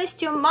not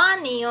waste your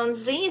money on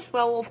this.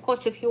 Well, of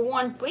course, if you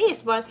want,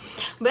 please, but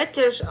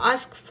better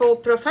ask for a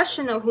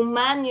professional who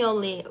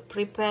manually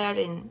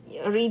preparing,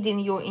 reading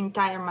your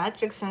entire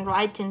matrix and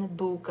writing a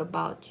book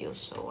about you.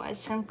 So I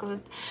think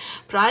that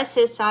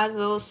prices I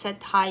will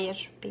set higher,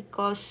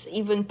 because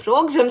even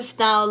programs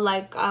now,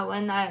 like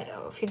when I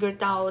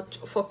figured out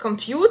for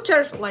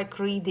computer, like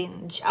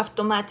reading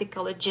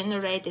automatically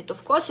generated,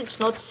 of course it's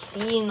not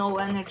seeing all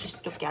energies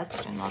together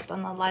and not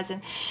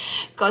analyzing,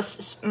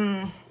 because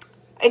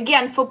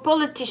again, for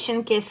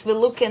politician case, we're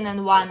looking at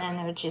one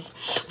energies.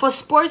 For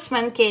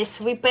sportsman case,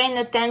 we're paying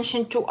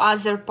attention to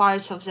other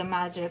parts of the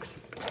matrix.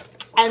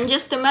 And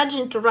just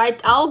imagine to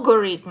write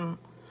algorithm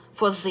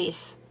for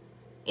this.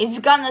 It's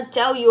gonna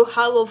tell you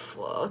how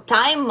of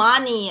time,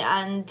 money,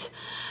 and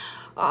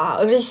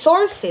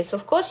resources.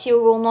 Of course,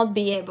 you will not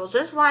be able.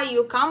 That's why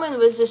you come in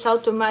with this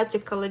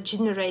automatically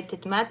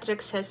generated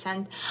matrices,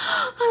 and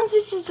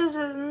this is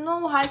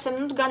no, guys,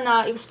 I'm not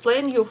gonna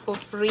explain you for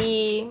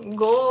free.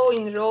 Go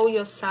enroll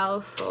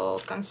yourself for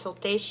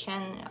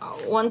consultation.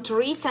 Want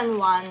written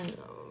one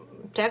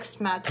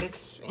text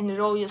matrix,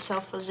 enroll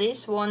yourself for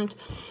this. Want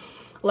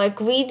like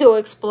video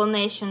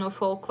explanation of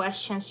all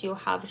questions you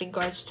have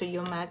regards to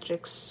your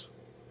matrix,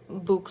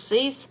 book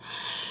this.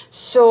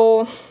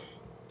 So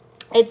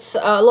it's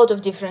a lot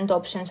of different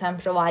options I'm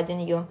providing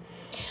you.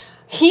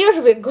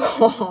 Here we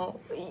go.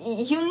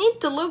 You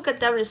need to look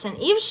at everything.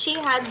 If she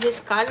had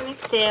this karmic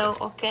tail,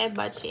 okay,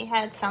 but she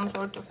had some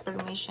sort of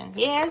permission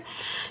here.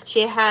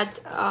 She had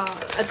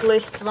at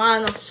least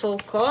one of soul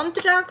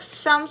contracts,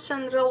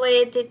 something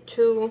related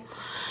to,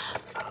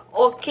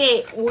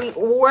 okay, we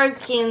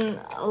working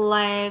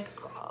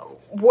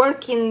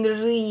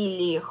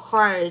really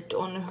hard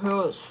on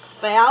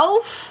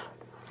herself,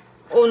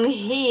 on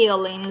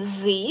healing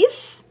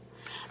this,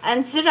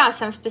 and there are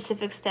some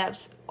specific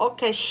steps.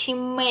 Okay, she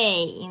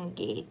may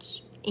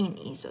engage in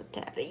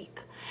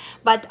esoteric,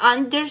 but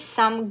under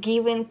some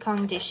given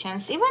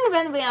conditions. Even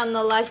when we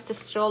analyzed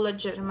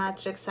astrologer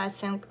matrix, I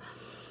think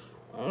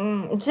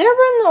there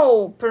were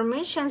no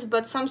permissions,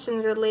 but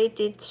something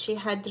related. She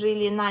had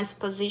really nice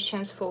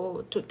positions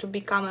for to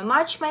become a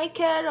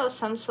matchmaker or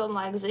something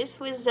like this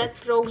with that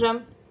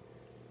program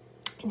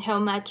in her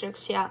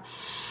matrix, yeah,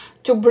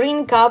 to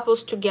bring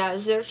couples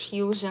together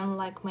using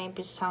like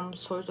maybe some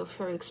sort of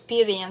her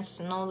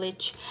experience,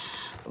 knowledge,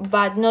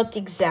 but not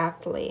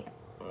exactly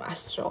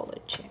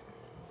astrology.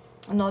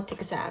 Not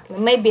exactly.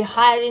 Maybe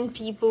hiring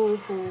people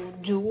who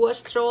do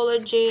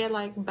astrology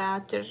like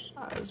better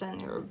than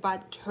her,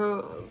 but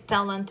her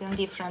talent is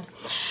different.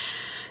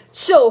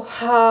 So,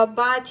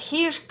 but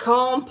here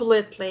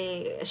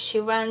completely, she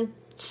went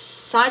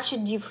such a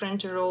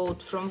different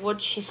road from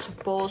what she's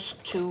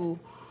supposed to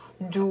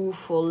do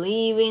for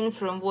living,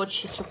 from what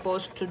she's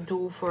supposed to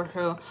do for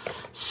her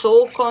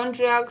soul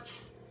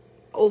contracts.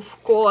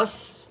 Of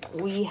course,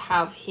 we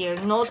have here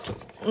not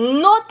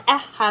a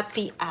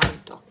happy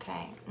end,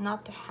 okay,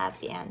 not a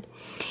happy end.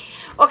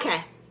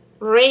 Okay,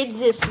 rate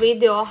this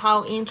video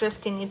how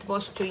interesting it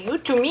was to you.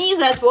 To me,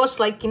 that was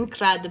like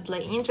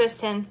incredibly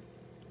interesting,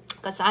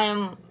 because I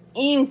am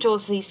into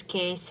these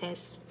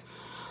cases.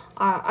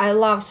 I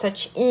love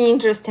such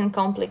interesting,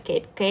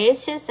 complicated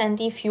cases,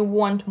 and if you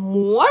want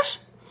more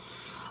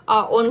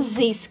on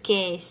this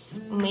case,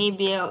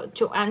 maybe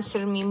to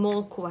answer me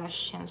more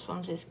questions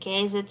on this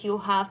case that you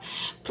have,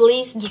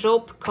 please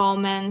drop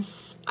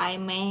comments. I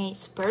may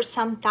spare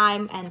some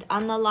time and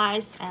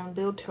analyze and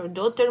build her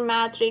daughter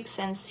matrix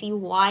and see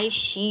why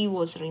she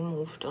was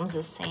removed on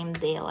the same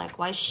day, like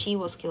why she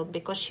was killed,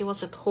 because she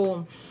was at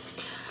home.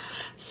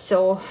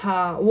 So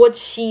what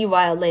she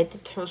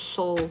violated her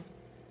soul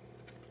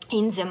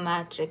in the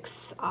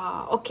matrix.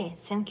 Okay,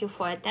 thank you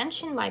for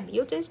attention, my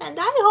beauties, and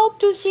I hope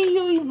to see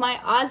you in my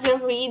other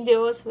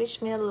videos.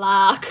 Wish me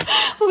luck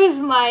with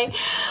my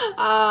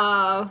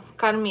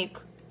karmic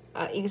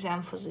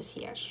exam for this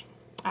year.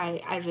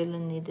 I really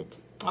need it.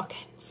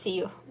 Okay, see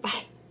you.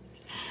 Bye.